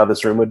kind of how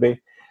this room would be.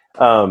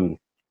 And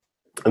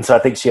so I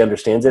think she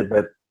understands it,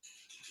 but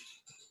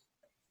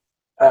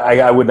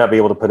I would not be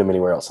able to put him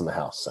anywhere else in the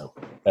house. So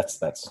that's.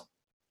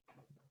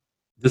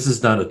 This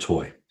is not a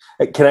toy.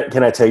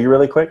 Can I tell you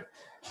really quick?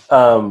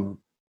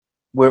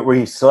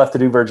 We still have to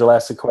do Virgil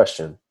Ask a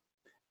Question,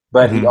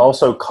 but he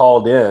also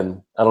called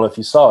in. I don't know if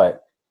you saw it.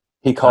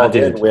 He called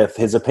in with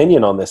his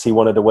opinion on this. He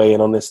wanted to weigh in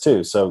on this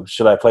too. So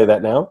should I play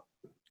that now?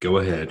 Go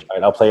ahead. All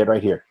right, I'll play it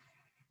right here.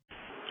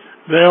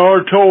 They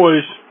are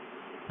toys.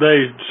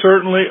 They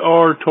certainly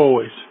are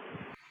toys.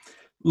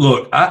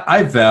 Look,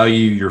 I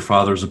value your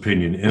father's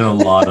opinion in a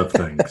lot of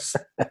things.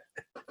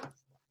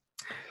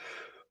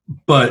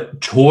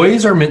 But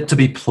toys are meant to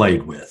be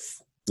played with.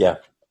 Yeah.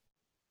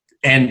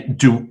 And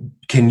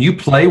can you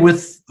play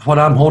with what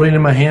I'm holding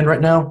in my hand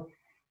right now?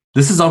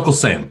 This is Uncle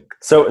Sam.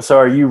 So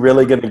are you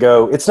really going to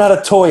go, it's not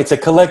a toy, it's a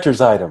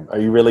collector's item? Are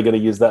you really going to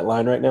use that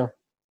line right now?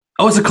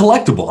 Oh, it's a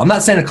collectible. I'm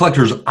not saying a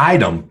collector's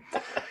item.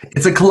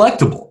 It's a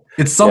collectible.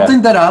 It's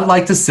something that I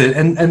like to sit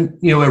and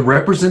it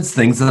represents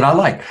things that I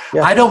like.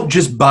 Yeah. I don't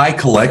just buy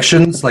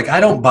collections. Like,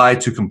 I don't buy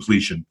to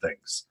completion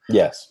things.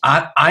 Yes.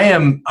 I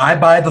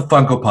buy the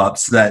Funko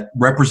Pops that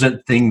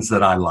represent things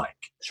that I like.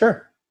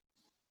 Sure.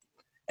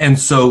 And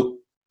so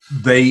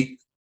they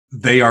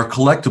are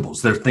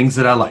collectibles. They're things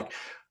that I like.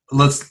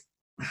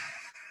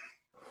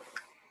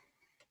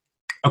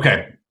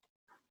 Okay.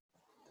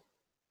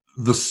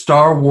 The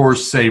Star Wars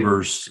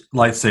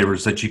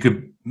lightsabers that you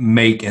could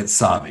make at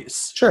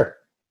Savi's. Sure.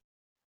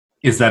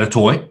 Is that a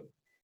toy?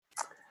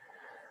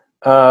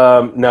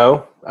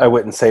 No, I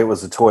wouldn't say it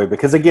was a toy,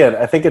 because again,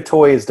 I think a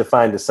toy is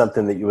defined as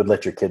something that you would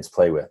let your kids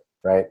play with,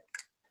 right?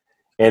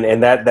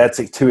 And that's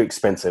too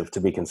expensive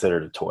to be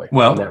considered a toy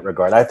in that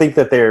regard. I think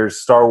that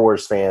there's Star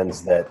Wars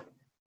fans that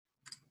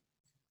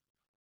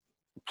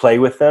play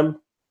with them.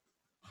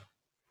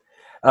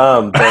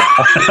 But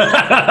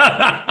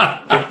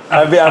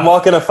I'm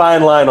walking a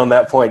fine line on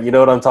that point. You know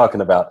what I'm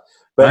talking about.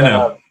 But I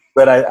know.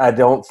 But I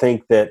don't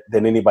think that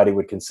anybody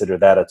would consider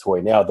that a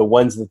toy. Now, the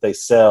ones that they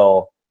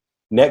sell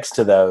next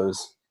to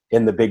those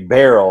in the big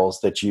barrels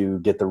that you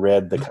get the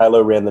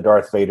Kylo Ren, the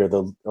Darth Vader,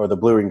 or the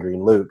blue and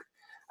green Luke,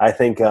 I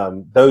think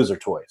those are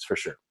toys for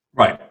sure.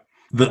 Right.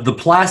 The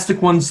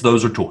plastic ones,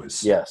 those are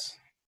toys. Yes,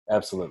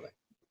 absolutely.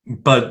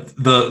 But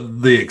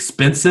the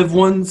expensive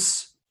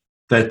ones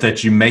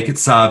that you make at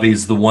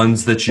Savi's, the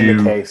ones that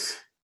you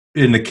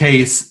in the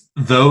case,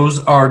 those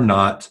are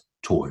not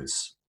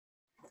toys.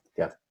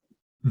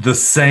 The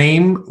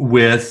same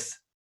with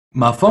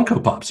my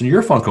Funko Pops and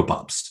your Funko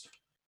Pops.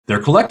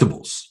 They're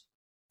collectibles.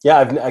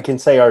 Yeah, I can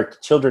say our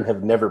children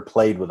have never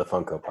played with a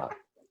Funko Pop.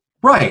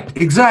 Right,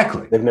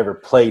 exactly. They've never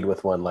played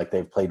with one like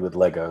they've played with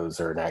Legos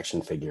or an action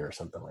figure or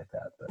something like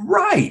that. But,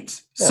 right.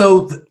 Yeah.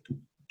 So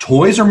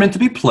toys are meant to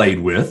be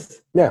played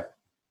with. Yeah.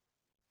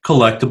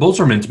 Collectibles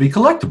are meant to be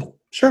collectible.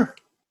 Sure.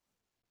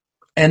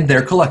 And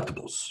they're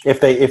collectibles. If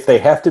they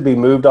have to be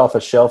moved off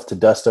a shelf to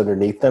dust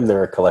underneath them,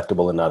 they're a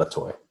collectible and not a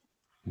toy.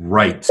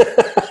 Right.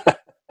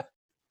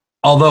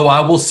 Although I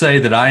will say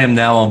that I am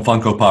now on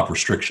Funko Pop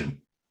restriction.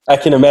 I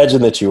can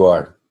imagine that you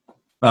are.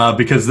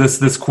 Because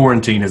this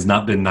quarantine has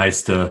not been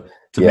nice to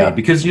me.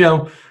 Because,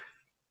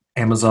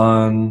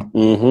 Amazon,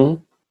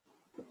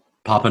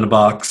 pop in a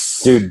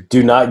box. Dude,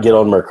 do not get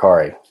on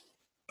Mercari.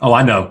 Oh,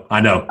 I know.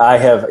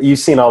 You've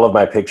seen all of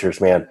my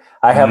pictures, man.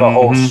 I have a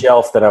whole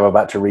shelf that I'm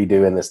about to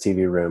redo in this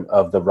TV room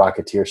of the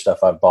Rocketeer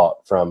stuff I've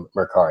bought from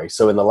Mercari.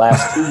 So in the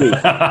last 2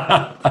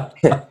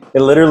 weeks,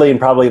 literally in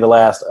probably the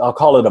last, I'll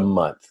call it a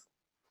month,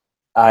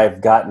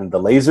 I've gotten the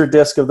laser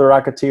disc of the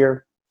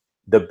Rocketeer,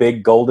 the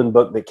big golden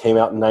book that came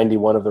out in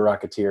 91 of the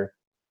Rocketeer,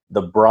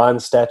 the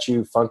bronze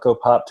statue Funko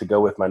Pop to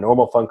go with my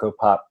normal Funko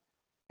Pop,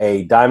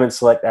 a Diamond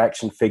Select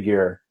action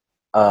figure.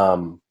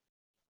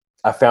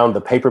 I found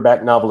the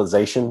paperback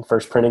novelization,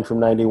 first printing from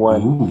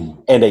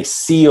 91, and a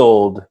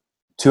sealed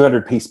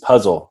 200-piece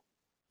puzzle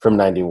from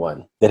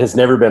 91 that has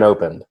never been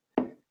opened.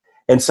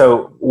 And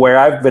so where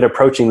I've been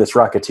approaching this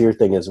Rocketeer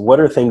thing is, what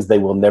are things they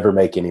will never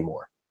make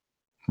anymore?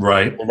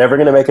 Right. They're never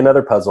going to make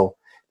another puzzle.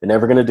 They're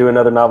never going to do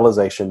another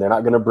novelization. They're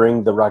not going to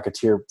bring the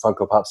Rocketeer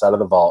Funko Pops out of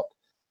the vault.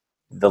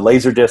 The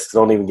laser discs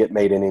don't even get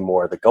made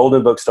anymore. The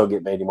golden books don't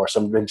get made anymore.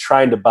 So I've been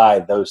trying to buy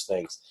those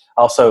things.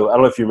 Also, I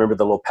don't know if you remember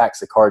the little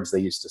packs of cards they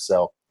used to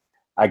sell.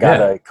 I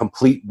got a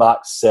complete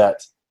box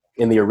set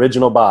in the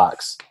original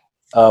box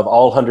of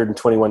all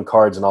 121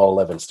 cards and all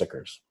 11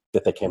 stickers.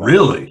 that they came out.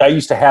 Really? I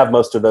used to have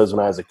most of those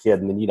when I was a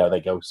kid, and then, they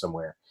go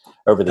somewhere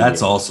over the years.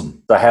 That's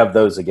awesome. So I have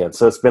those again.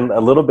 So it's been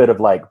a little bit of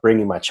like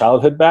bringing my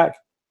childhood back.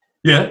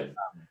 Yeah.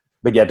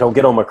 But yeah, don't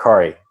get on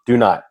Mercari. Do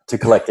not to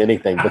collect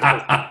anything. Because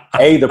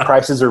A, the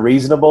prices are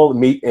reasonable,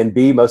 and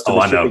B, most of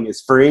the shipping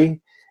is free,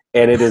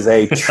 and it is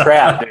a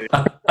trap.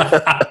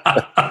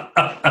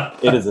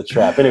 It is a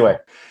trap. Anyway.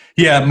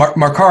 Yeah,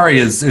 Mercari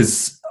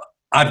is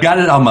I've got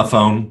it on my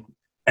phone,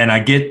 and I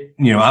get,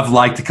 I've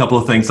liked a couple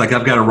of things. Like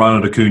I've got a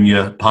Ronald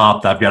Acuna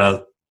pop that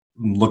I'm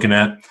looking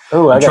at.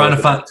 Oh, I'm trying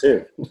to find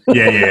too.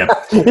 Yeah.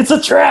 It's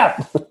a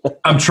trap.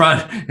 I'm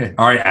trying.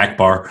 All right,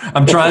 Akbar.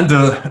 I'm trying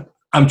to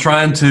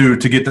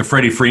get the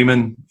Freddie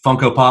Freeman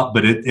Funko Pop,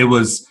 but it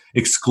was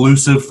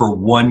exclusive for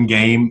one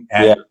game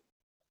at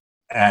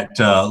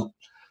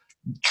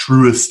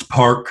Truist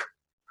Park.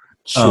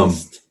 Well,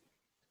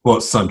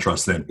 it's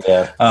SunTrust then.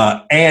 Yeah.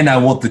 And I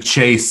want the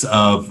chase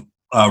of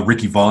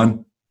Ricky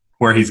Vaughn,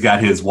 where he's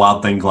got his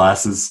Wild Thing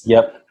glasses.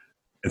 Yep.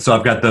 And so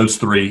I've got those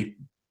 3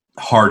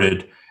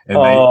 hearted. And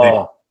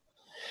they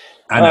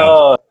I know.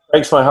 Oh, it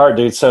breaks my heart,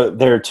 dude. So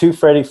there are 2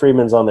 Freddie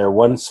Freemans on there.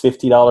 One's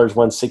 $50,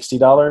 one's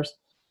 $60.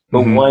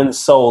 But one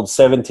sold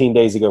 17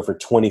 days ago for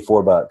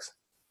 $24.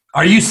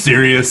 Are you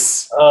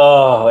serious?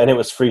 Oh, and it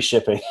was free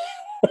shipping.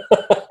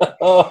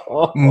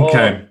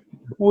 Okay.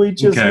 We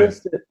just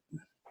missed it.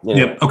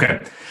 Yep. Okay.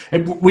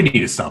 We need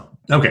to stop.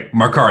 Okay.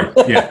 Mercari.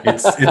 Yeah.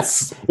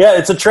 It's yeah,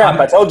 it's a trap.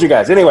 I told you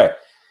guys. Anyway.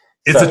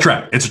 It's a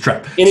trap. It's a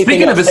trap.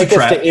 Speaking of it's a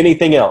trap.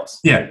 Anything else?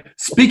 Yeah.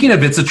 Speaking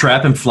of it's a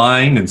trap and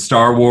flying and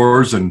Star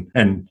Wars and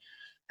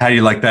how do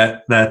you like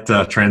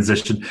that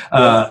transition?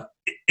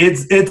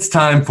 It's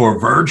time for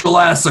Virgil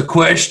asks a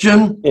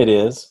question. It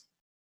is.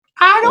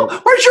 I don't know.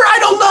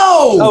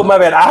 Oh, my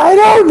bad. I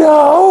don't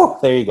know.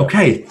 There you go.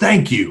 Okay.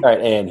 Thank you. All right.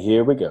 And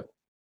here we go.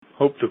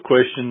 Hope the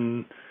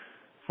question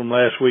from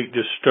last week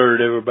just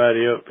stirred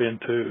everybody up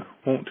into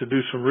wanting to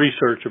do some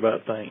research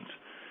about things.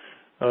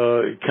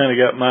 It kind of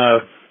got my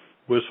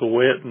whistle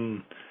wet,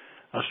 and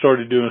I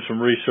started doing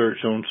some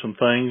research on some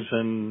things,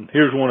 and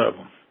here's one of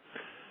them.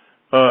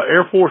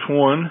 Air Force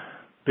One,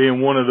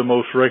 being one of the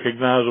most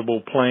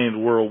recognizable planes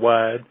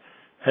worldwide,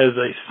 has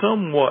a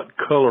somewhat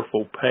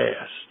colorful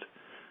past.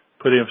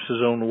 Put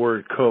emphasis on the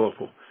word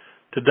colorful.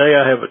 Today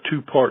I have a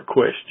 2-part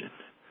question.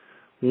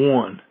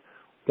 1,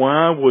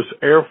 why was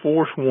Air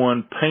Force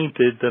One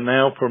painted the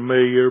now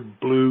familiar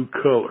blue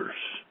colors?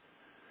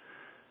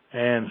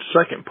 And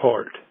second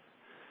part,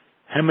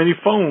 how many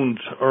phones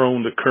are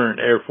on the current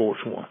Air Force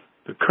One?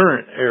 The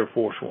current Air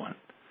Force One.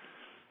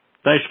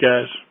 Thanks,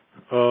 guys.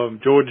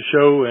 Enjoyed the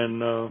show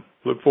and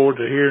look forward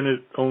to hearing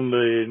it on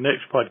the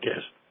next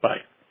podcast.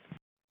 Bye.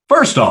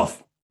 First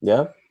off,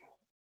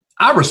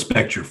 I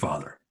respect your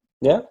father.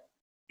 Yeah.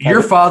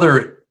 Your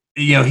father,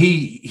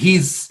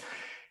 he's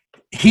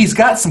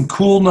got some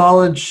cool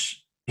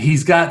knowledge.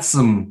 He's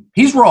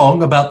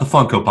wrong about the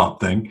Funko Pop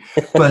thing,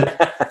 but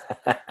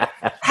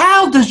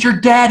how does your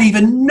dad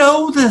even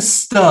know this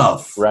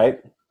stuff? Right.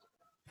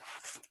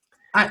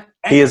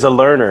 He is a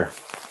learner.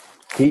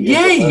 He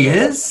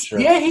is. Sure.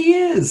 Yeah, he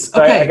is.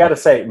 So okay. I got to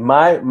say,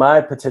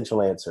 my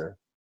potential answer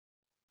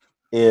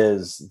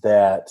is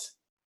that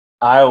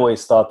I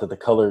always thought that the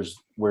colors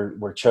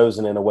were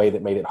chosen in a way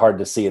that made it hard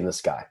to see in the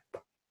sky.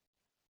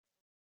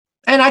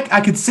 And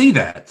I could see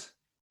that.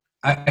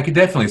 I could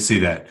definitely see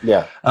that.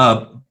 Yeah.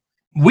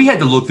 We had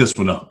to look this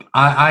one up.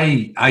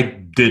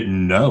 I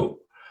didn't know.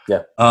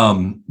 Yeah.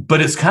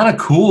 But it's kind of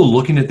cool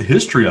looking at the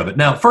history of it.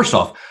 Now, first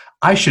off,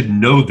 I should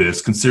know this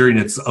considering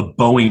it's a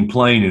Boeing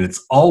plane and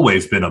it's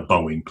always been a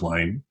Boeing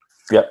plane.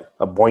 Yep.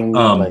 A Boeing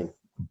plane.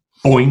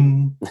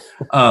 Boeing.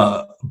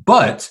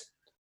 But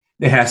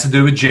it has to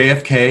do with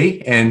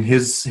JFK and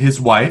his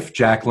wife,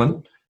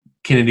 Jacqueline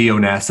Kennedy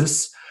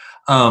Onassis.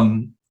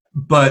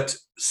 But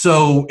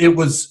so it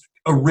was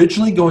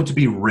originally going to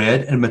be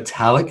red and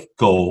metallic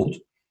gold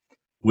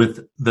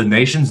with the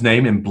nation's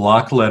name in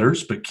block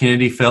letters, but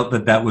Kennedy felt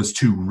that was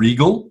too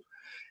regal,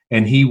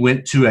 and he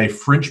went to a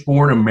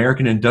French-born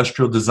American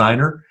industrial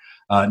designer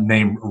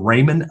named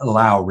Raymond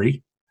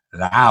Lowry,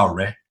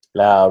 like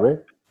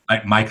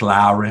Mike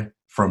Lowry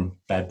from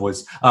Bad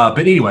Boys. But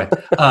anyway,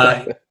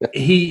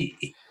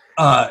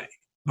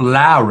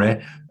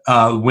 Lowry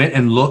went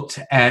and looked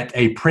at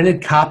a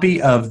printed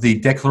copy of the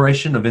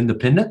Declaration of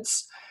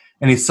Independence,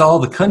 and he saw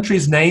the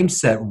country's name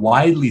set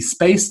widely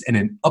spaced and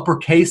in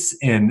uppercase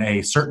in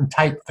a certain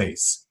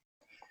typeface.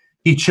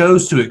 He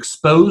chose to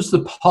expose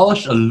the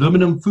polished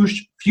aluminum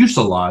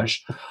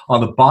fuselage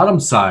on the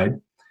bottom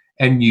side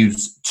and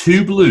use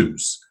 2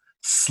 blues,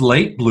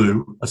 slate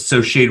blue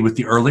associated with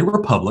the early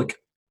republic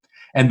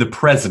and the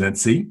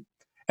presidency,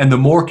 and the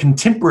more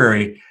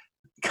contemporary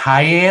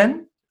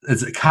cyan.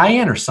 Is it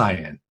cyan or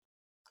cyan?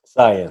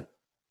 Cyan.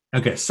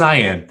 Okay,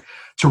 cyan,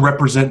 to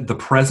represent the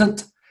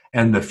present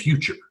and the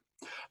future.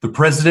 The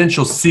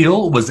presidential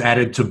seal was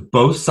added to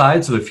both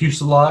sides of the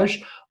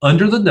fuselage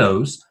under the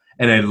nose,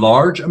 and a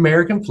large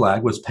American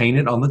flag was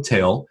painted on the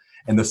tail,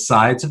 and the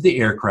sides of the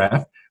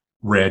aircraft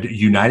read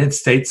United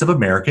States of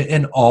America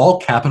in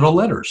all capital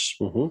letters.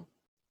 Mm-hmm.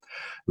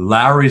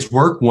 Lowry's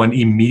work won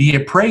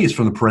immediate praise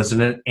from the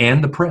president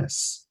and the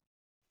press.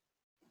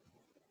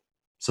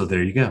 So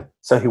there you go.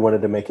 So he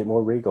wanted to make it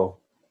more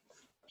regal.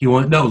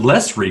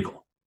 Less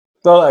regal.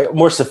 Well,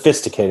 more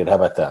sophisticated. How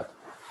about that?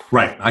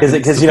 Right.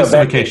 Because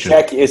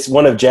it's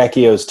one of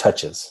Jackie O's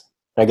touches.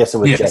 I guess it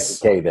was Jackie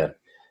K then.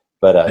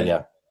 But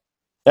yeah.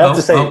 I have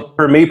to say,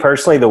 for me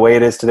personally, the way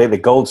it is today, the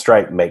gold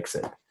stripe makes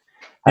it.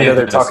 I know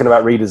they're talking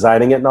about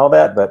redesigning it and all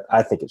that, but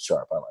I think it's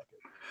sharp. I like it.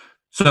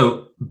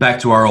 So back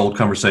to our old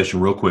conversation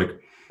real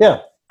quick. Yeah.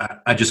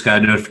 I just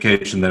got a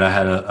notification that I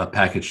had a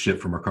package shipped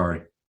from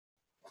Mercari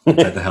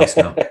at the house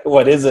now.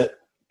 What is it?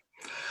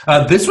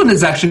 This one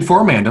is actually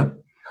for Amanda.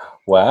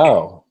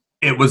 Wow.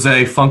 It was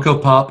a Funko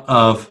Pop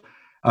of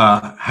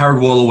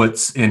Howard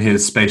Wolowitz in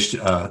his space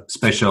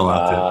shuttle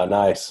outfit.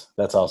 Nice.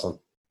 That's awesome.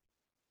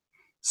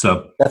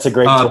 So that's a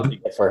great toy to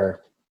get for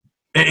her.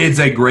 It's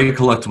a great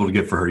collectible to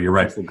get for her. You're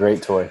right. It's a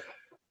great toy.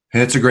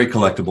 It's a great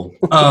collectible.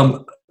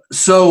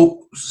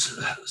 So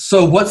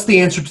what's the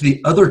answer to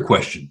the other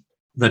question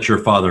that your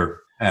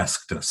father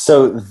asked us?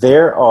 So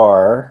there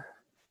are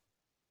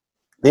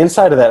the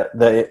inside of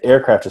the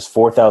aircraft is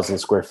 4,000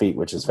 square feet,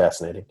 which is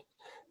fascinating.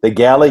 The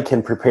galley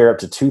can prepare up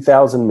to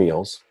 2,000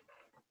 meals,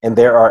 and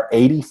there are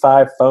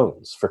 85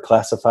 phones for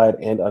classified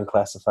and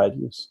unclassified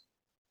use.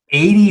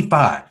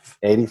 85.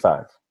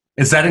 85.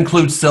 Does that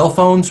include cell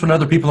phones when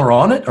other people are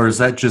on it, or is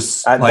that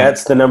just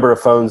that's the number of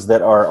phones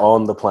that are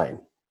on the plane?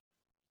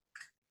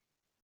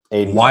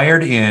 85.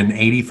 Wired in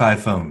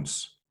 85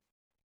 phones.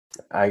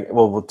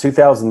 With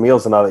 2,000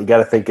 meals and all that, you got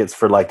to think it's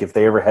for like if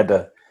they ever had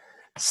to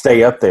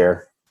stay up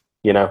there,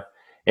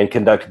 and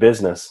conduct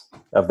business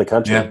of the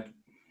country. Yeah,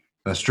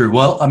 that's true.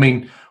 Well, I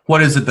mean,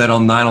 what is it that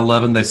on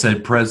 9/11 they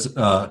said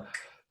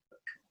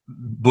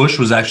Bush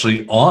was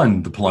actually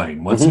on the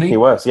plane, wasn't he? He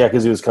was, yeah,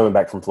 because he was coming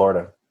back from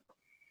Florida.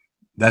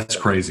 That's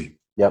crazy.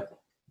 Yep.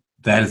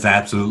 That is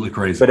absolutely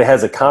crazy. But it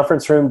has a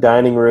conference room,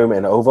 dining room,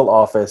 an Oval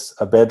Office,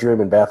 a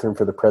bedroom and bathroom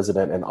for the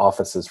president, and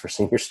offices for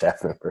senior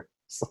staff members.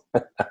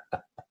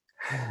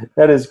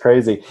 That is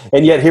crazy.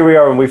 And yet here we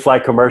are when we fly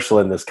commercial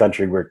in this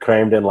country. We're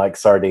crammed in like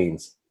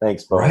sardines.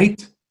 Thanks, Bo.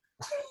 Right?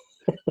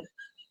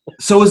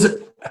 So is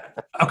it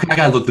 – okay, I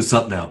got to look this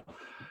up now.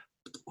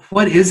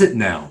 What is it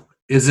now?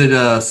 Is it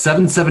a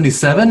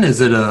 777?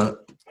 Is it a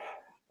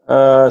 –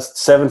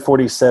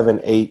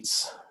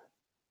 747-8s.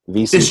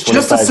 VC. It's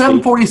just a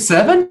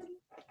 747?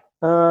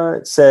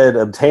 It said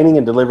obtaining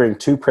and delivering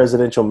 2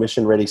 presidential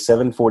mission-ready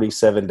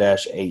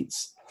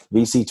 747-8s,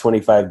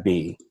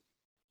 VC-25B.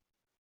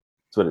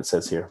 That's what it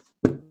says here.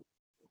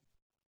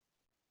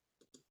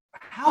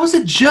 How is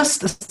it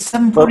just a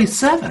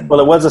 747?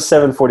 Well, it was a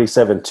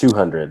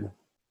 747-200,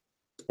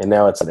 and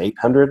now it's an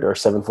 800 or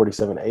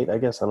 747-8, I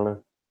guess. I don't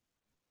know.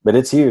 But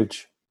it's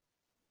huge.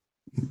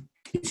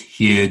 It's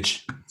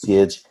huge. It's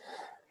huge.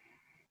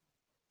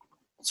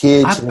 It's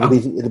huge.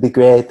 It'll be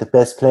great. The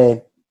best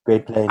plane.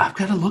 Great plane. I've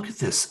got to look at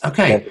this.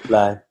 Okay.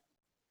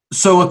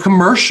 So a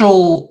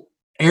commercial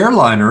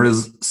airliner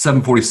is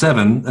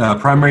 747.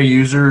 Primary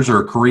users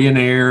are Korean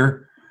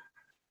Air.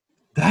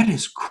 That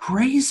is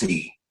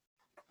crazy.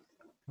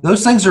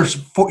 Those things are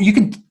you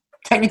can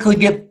technically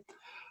get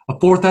a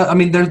 4,000. I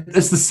mean,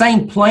 it's the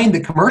same plane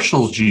that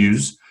commercials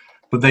use,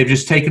 but they've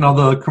just taken all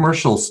the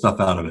commercial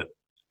stuff out of it.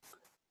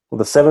 Well,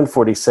 the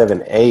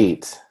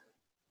 747-8,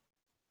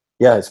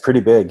 yeah, it's pretty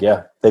big.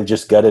 Yeah, they've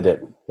just gutted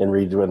it and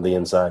redoing the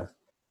inside.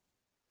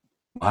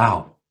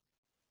 Wow.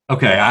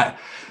 Okay,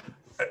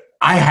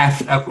 I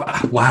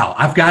have. Wow,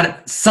 I've got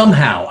it.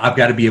 Somehow, I've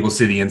got to be able to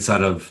see the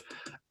inside of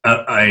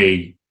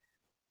a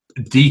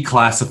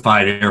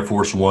declassified Air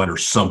Force One or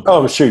something.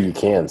 Oh, I'm sure you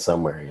can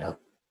somewhere. Yeah,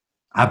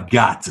 I've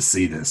got to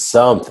see this.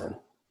 Something.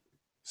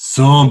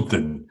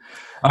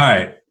 All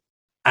right.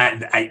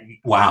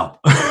 Wow.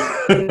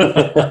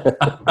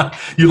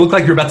 You look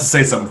like you're about to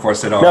say something before I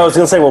said, all right. No, I was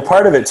going to say, well,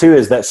 part of it too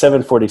is that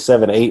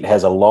 747-8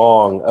 has a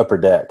long upper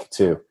deck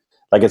too.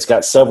 Like it's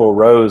got several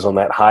rows on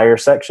that higher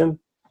section.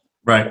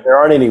 Right. There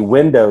aren't any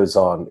windows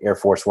on Air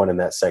Force One in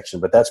that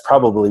section, but that's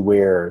probably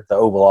where the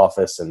Oval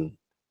Office and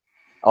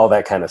all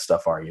that kind of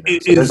stuff are. So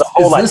there's a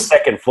whole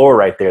second floor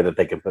right there that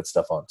they can put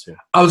stuff on too.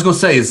 I was going to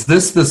say, is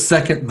this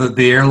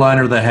the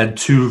airliner that had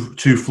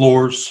two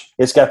floors?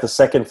 It's got the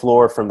second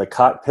floor from the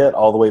cockpit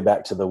all the way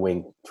back to the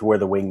wing, to where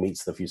the wing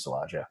meets the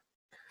fuselage. Yeah.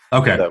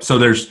 Okay. So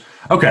there's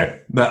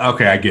okay.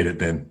 I get it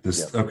then.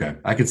 Okay.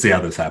 I can see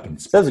how this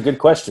happens. That's a good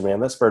question,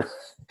 man.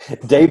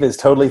 Dave is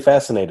totally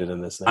fascinated in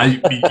this now.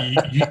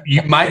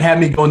 You might have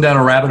me going down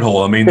a rabbit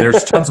hole. I mean,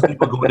 there's tons of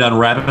people going down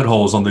rabbit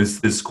holes on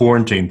this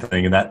quarantine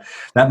thing, and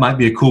that might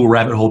be a cool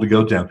rabbit hole to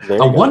go down.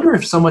 I wonder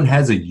if someone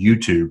has a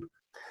YouTube.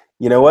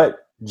 You know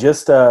what?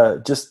 Just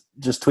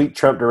tweet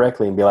Trump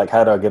directly and be like,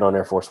 "How do I get on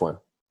Air Force One?"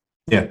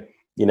 Yeah.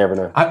 You never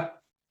know. I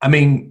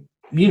mean,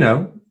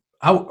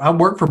 I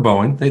work for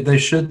Boeing. They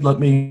should let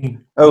me.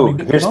 Oh,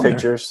 here's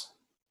pictures.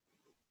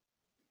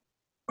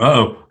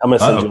 Uh-oh. I'm going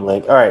to send you a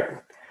link. All right.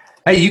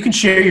 Hey, you can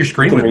share your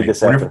screen with me.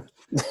 This after.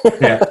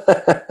 Yeah.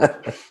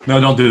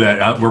 No, don't do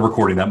that. We're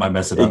recording. That might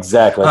mess it up.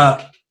 Exactly.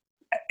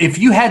 If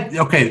you had,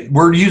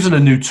 we're using a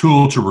new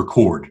tool to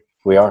record.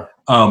 We are.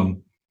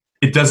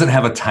 It doesn't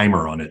have a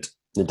timer on it.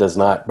 It does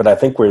not, but I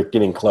think we're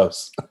getting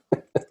close.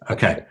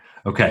 Okay.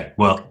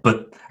 Well,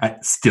 but I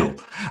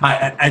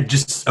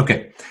just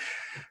okay.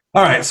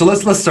 All right, so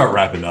let's start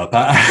wrapping up.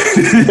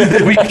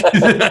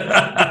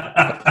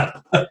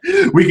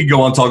 We could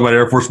go on talking about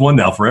Air Force One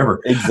now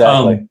forever.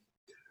 Exactly.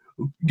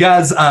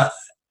 Guys,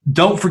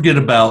 don't forget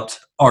about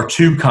our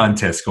 2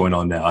 contests going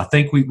on now. I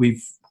think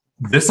we've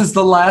this is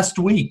the last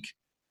week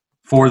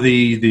for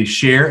the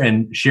share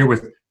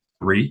with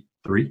three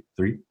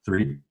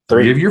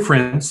of your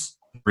friends.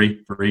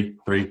 Three.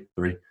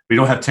 We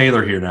don't have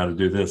Taylor here now to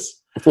do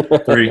this.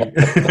 3.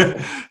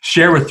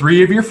 Share with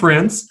 3 of your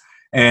friends.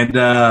 And,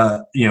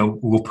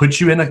 we'll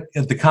put you in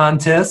the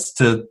contest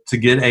to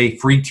get a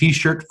free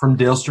T-shirt from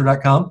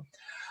Dalester.com.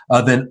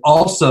 Then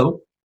also,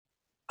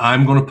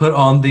 I'm going to put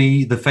on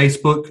the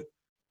Facebook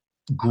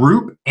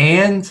group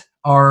and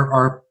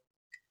our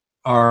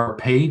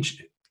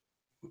page.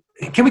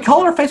 Can we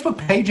call it our Facebook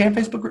page and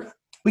Facebook group?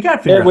 We got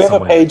to figure out we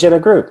have a page and a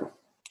group.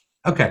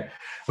 Okay.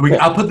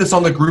 I'll put this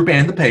on the group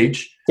and the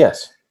page.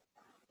 Yes.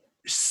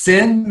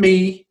 Send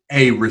me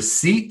a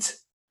receipt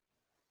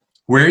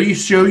where you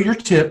show your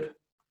tip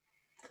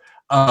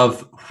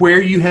of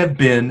where you have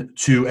been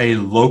to a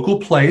local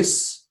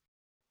place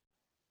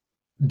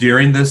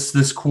during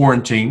this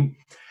quarantine,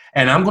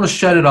 and I'm going to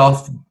shut it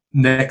off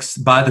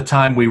by the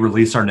time we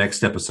release our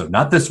next episode.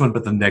 Not this one,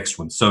 but the next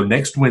one. So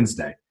next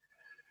Wednesday,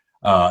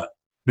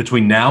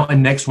 between now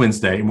and next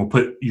Wednesday, and we'll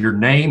put your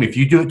name. If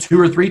you do it 2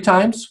 or 3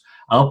 times,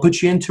 I'll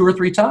put you in 2 or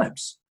 3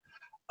 times,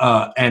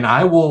 and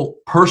I will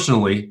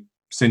personally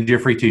send you a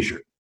free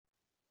T-shirt.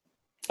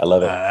 I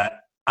love it.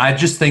 I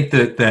just think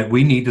that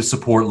we need to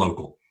support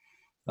local.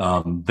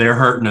 They're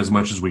hurting as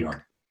much as we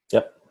are.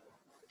 Yep,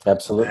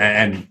 absolutely.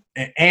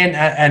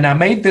 And I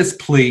made this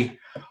plea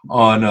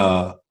on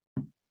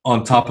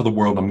Top of the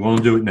World. I'm going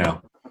to do it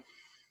now.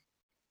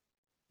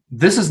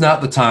 This is not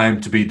the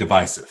time to be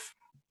divisive.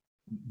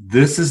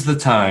 This is the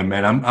time,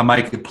 and I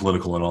might get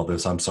political in all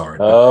this. I'm sorry.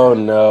 Oh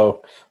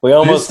no, we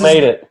almost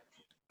made it.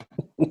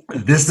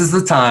 This is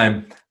the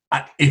time.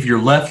 If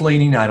you're left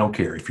leaning, I don't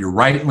care. If you're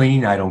right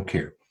leaning, I don't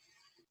care.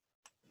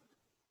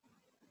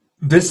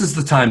 This is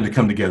the time to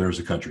come together as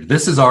a country.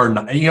 This is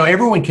everyone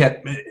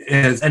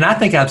and I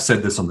think I've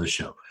said this on this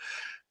show.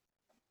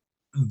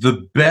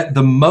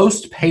 The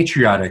most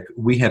patriotic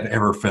we have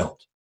ever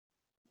felt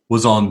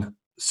was on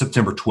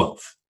September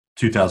 12th,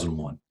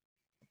 2001.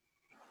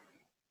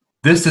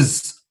 This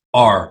is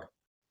our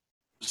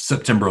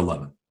September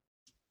 11th.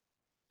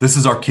 This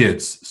is our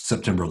kids'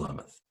 September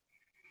 11th.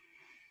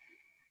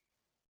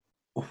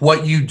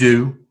 What you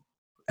do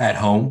at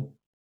home,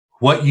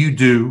 what you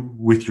do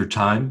with your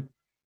time,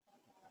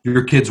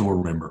 your kids will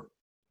remember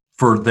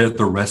for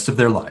the rest of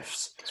their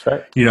lives. That's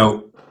right.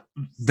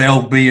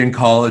 They'll be in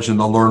college and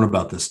they'll learn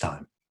about this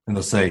time. And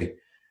they'll say,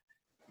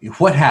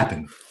 what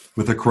happened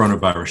with the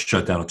coronavirus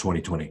shutdown of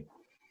 2020?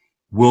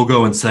 We'll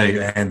go and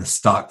say, and the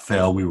stock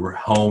fell. We were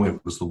home. It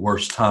was the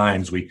worst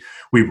times. We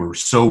were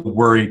so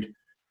worried.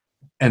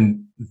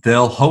 And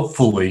they'll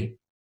hopefully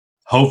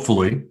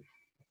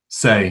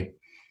say,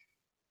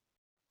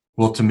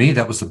 well, to me,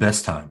 that was the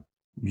best time.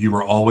 You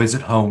were always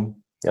at home.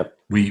 Yep.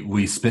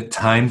 We spent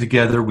time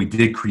together. We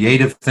did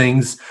creative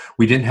things.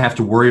 We didn't have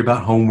to worry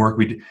about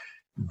homework.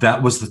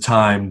 That was the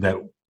time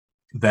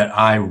that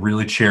I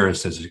really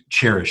cherished as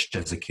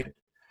a kid.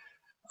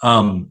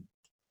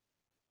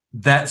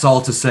 That's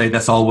all to say.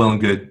 That's all well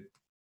and good.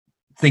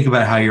 Think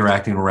about how you're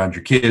acting around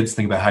your kids.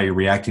 Think about how you're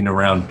reacting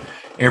around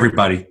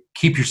everybody.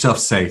 Keep yourself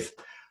safe.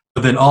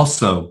 But then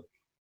also,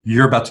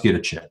 you're about to get a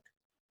check.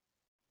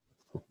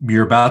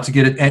 You're about to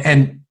get it.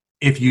 And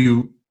if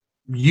you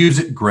use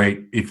it,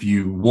 great. If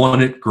you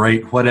want it,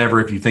 great. Whatever.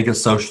 If you think it's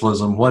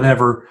socialism,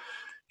 whatever,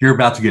 you're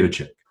about to get a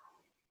check.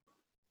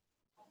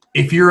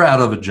 If you're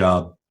out of a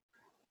job,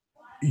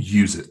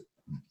 use it.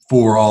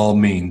 For all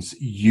means,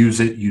 use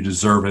it. You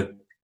deserve it.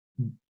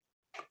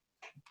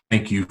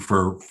 Thank you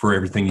for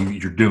everything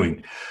you're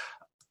doing.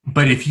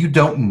 But if you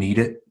don't need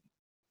it,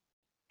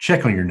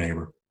 check on your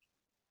neighbor.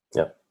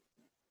 Yep.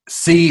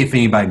 See if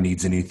anybody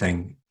needs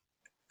anything.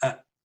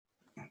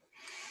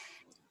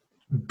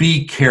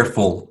 Be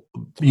careful.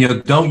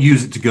 Don't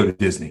use it to go to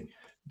Disney.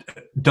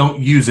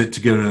 Don't use it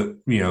to go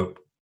to,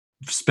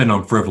 spend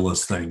on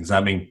frivolous things.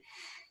 I mean,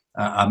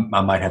 I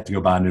might have to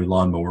go buy a new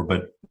lawnmower,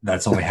 but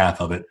that's only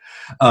half of it.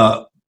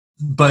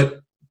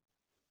 But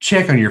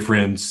check on your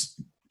friends.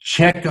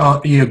 Check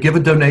on, give a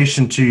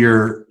donation to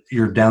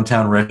your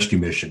downtown rescue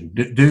mission.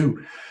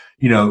 Do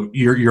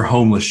your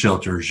homeless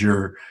shelters,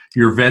 your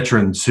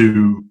veterans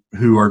who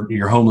are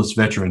your homeless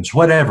veterans,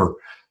 whatever.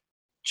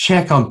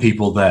 Check on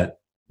people that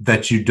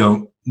you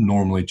don't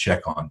normally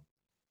check on.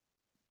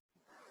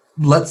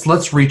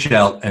 Let's reach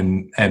out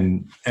and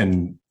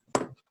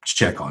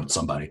check on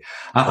somebody.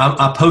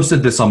 I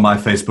posted this on my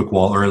Facebook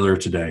wall earlier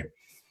today,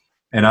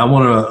 and I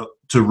want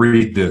to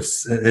read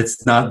this.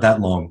 It's not that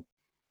long,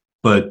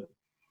 but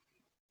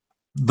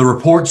the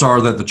reports are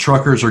that the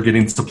truckers are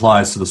getting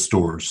supplies to the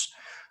stores.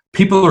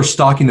 People are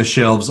stocking the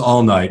shelves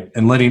all night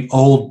and letting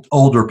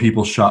older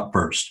people shop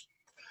first.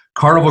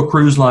 Carnival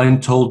Cruise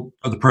Line told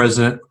the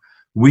president,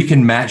 we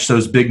can match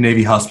those big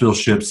Navy hospital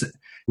ships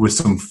with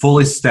some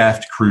fully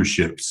staffed cruise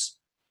ships.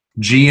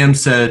 GM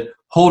said,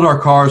 hold our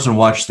cars and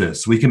watch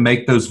this. We can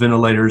make those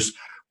ventilators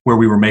where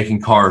we were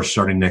making cars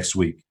starting next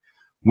week.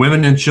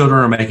 Women and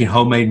children are making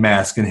homemade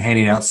masks and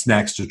handing out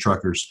snacks to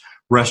truckers.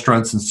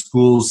 Restaurants and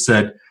schools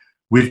said,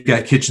 we've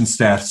got kitchen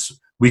staffs.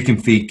 We can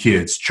feed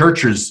kids.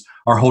 Churches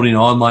are holding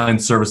online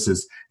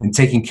services and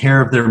taking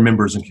care of their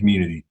members and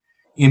community.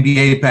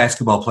 NBA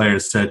basketball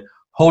players said,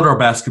 hold our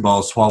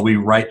basketballs while we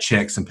write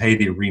checks and pay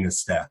the arena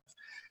staff.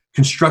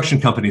 Construction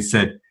companies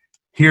said,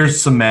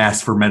 here's some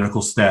masks for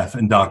medical staff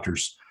and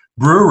doctors.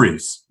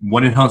 Breweries,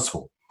 one in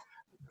Huntsville,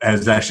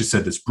 has actually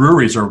said this.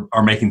 Breweries are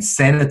making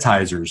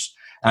sanitizers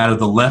out of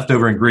the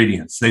leftover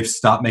ingredients. They've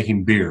stopped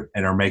making beer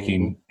and are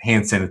making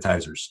hand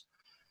sanitizers.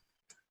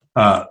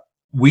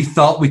 We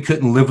thought we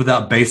couldn't live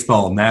without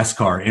baseball,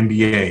 NASCAR,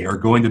 NBA, or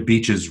going to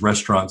beaches,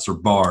 restaurants, or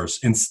bars.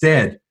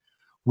 Instead,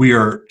 we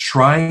are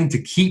trying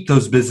to keep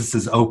those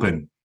businesses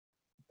open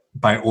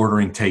by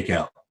ordering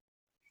takeout.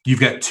 You've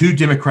got 2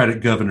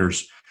 Democratic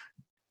governors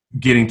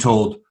getting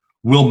told,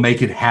 we'll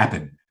make it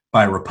happen,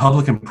 by a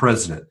Republican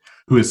president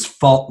who has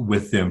fought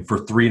with them for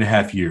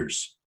 3.5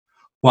 years.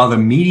 While the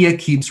media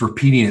keeps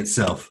repeating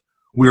itself,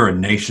 we're a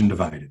nation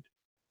divided.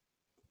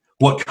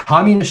 What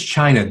communist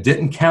China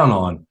didn't count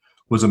on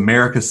was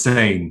America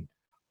saying,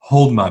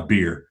 hold my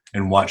beer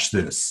and watch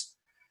this.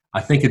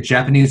 I think a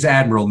Japanese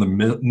admiral in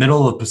the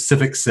middle of the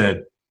Pacific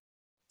said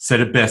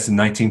it best in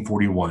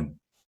 1941.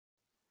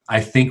 I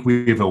think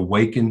we have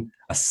awakened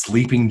a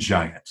sleeping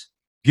giant.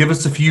 Give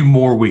us a few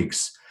more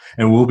weeks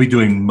and we'll be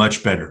doing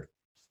much better.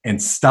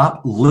 And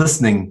stop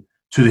listening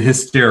to the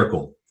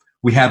hysterical.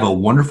 We have a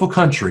wonderful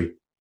country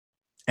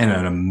and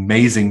an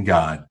amazing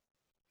God.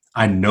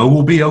 I know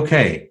we'll be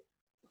okay,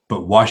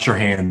 but wash your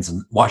hands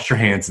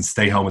and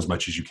stay home as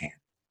much as you can.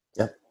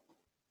 Yep.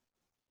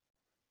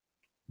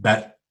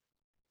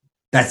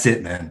 That's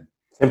it, man.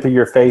 Temper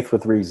your faith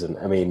with reason.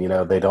 I mean,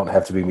 they don't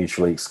have to be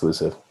mutually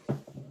exclusive.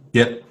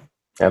 Yep.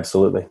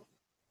 Absolutely.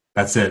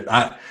 That's it.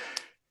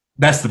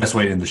 That's the best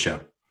way to end the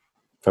show.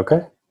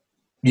 Okay.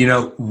 Wash I'll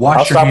your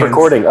hands. stop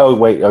recording. Oh,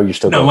 wait. Oh, you're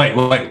still going.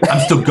 No, wait. I'm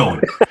still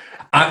going.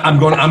 I'm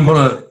going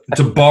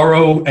to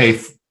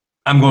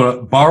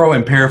borrow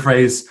and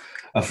paraphrase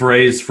a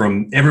phrase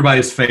from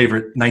everybody's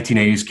favorite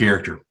 1980s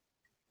character.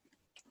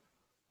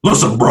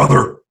 Listen,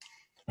 brother,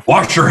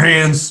 wash your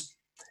hands,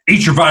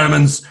 eat your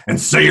vitamins, and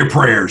say your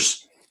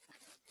prayers.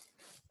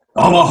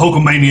 All my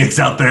Hulkamaniacs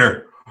out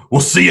there,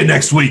 we'll see you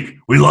next week.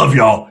 We love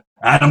y'all.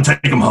 Adam,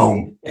 take them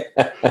home.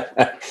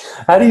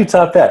 How do you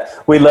top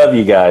that? We love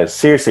you guys.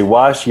 Seriously,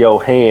 wash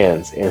your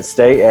hands and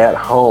stay at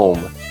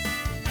home.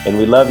 And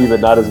we love you, but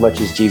not as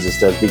much as Jesus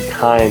does. Be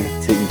kind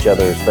to each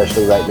other,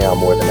 especially right now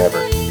more than ever.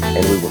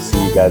 And we will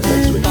see you guys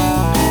next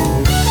week.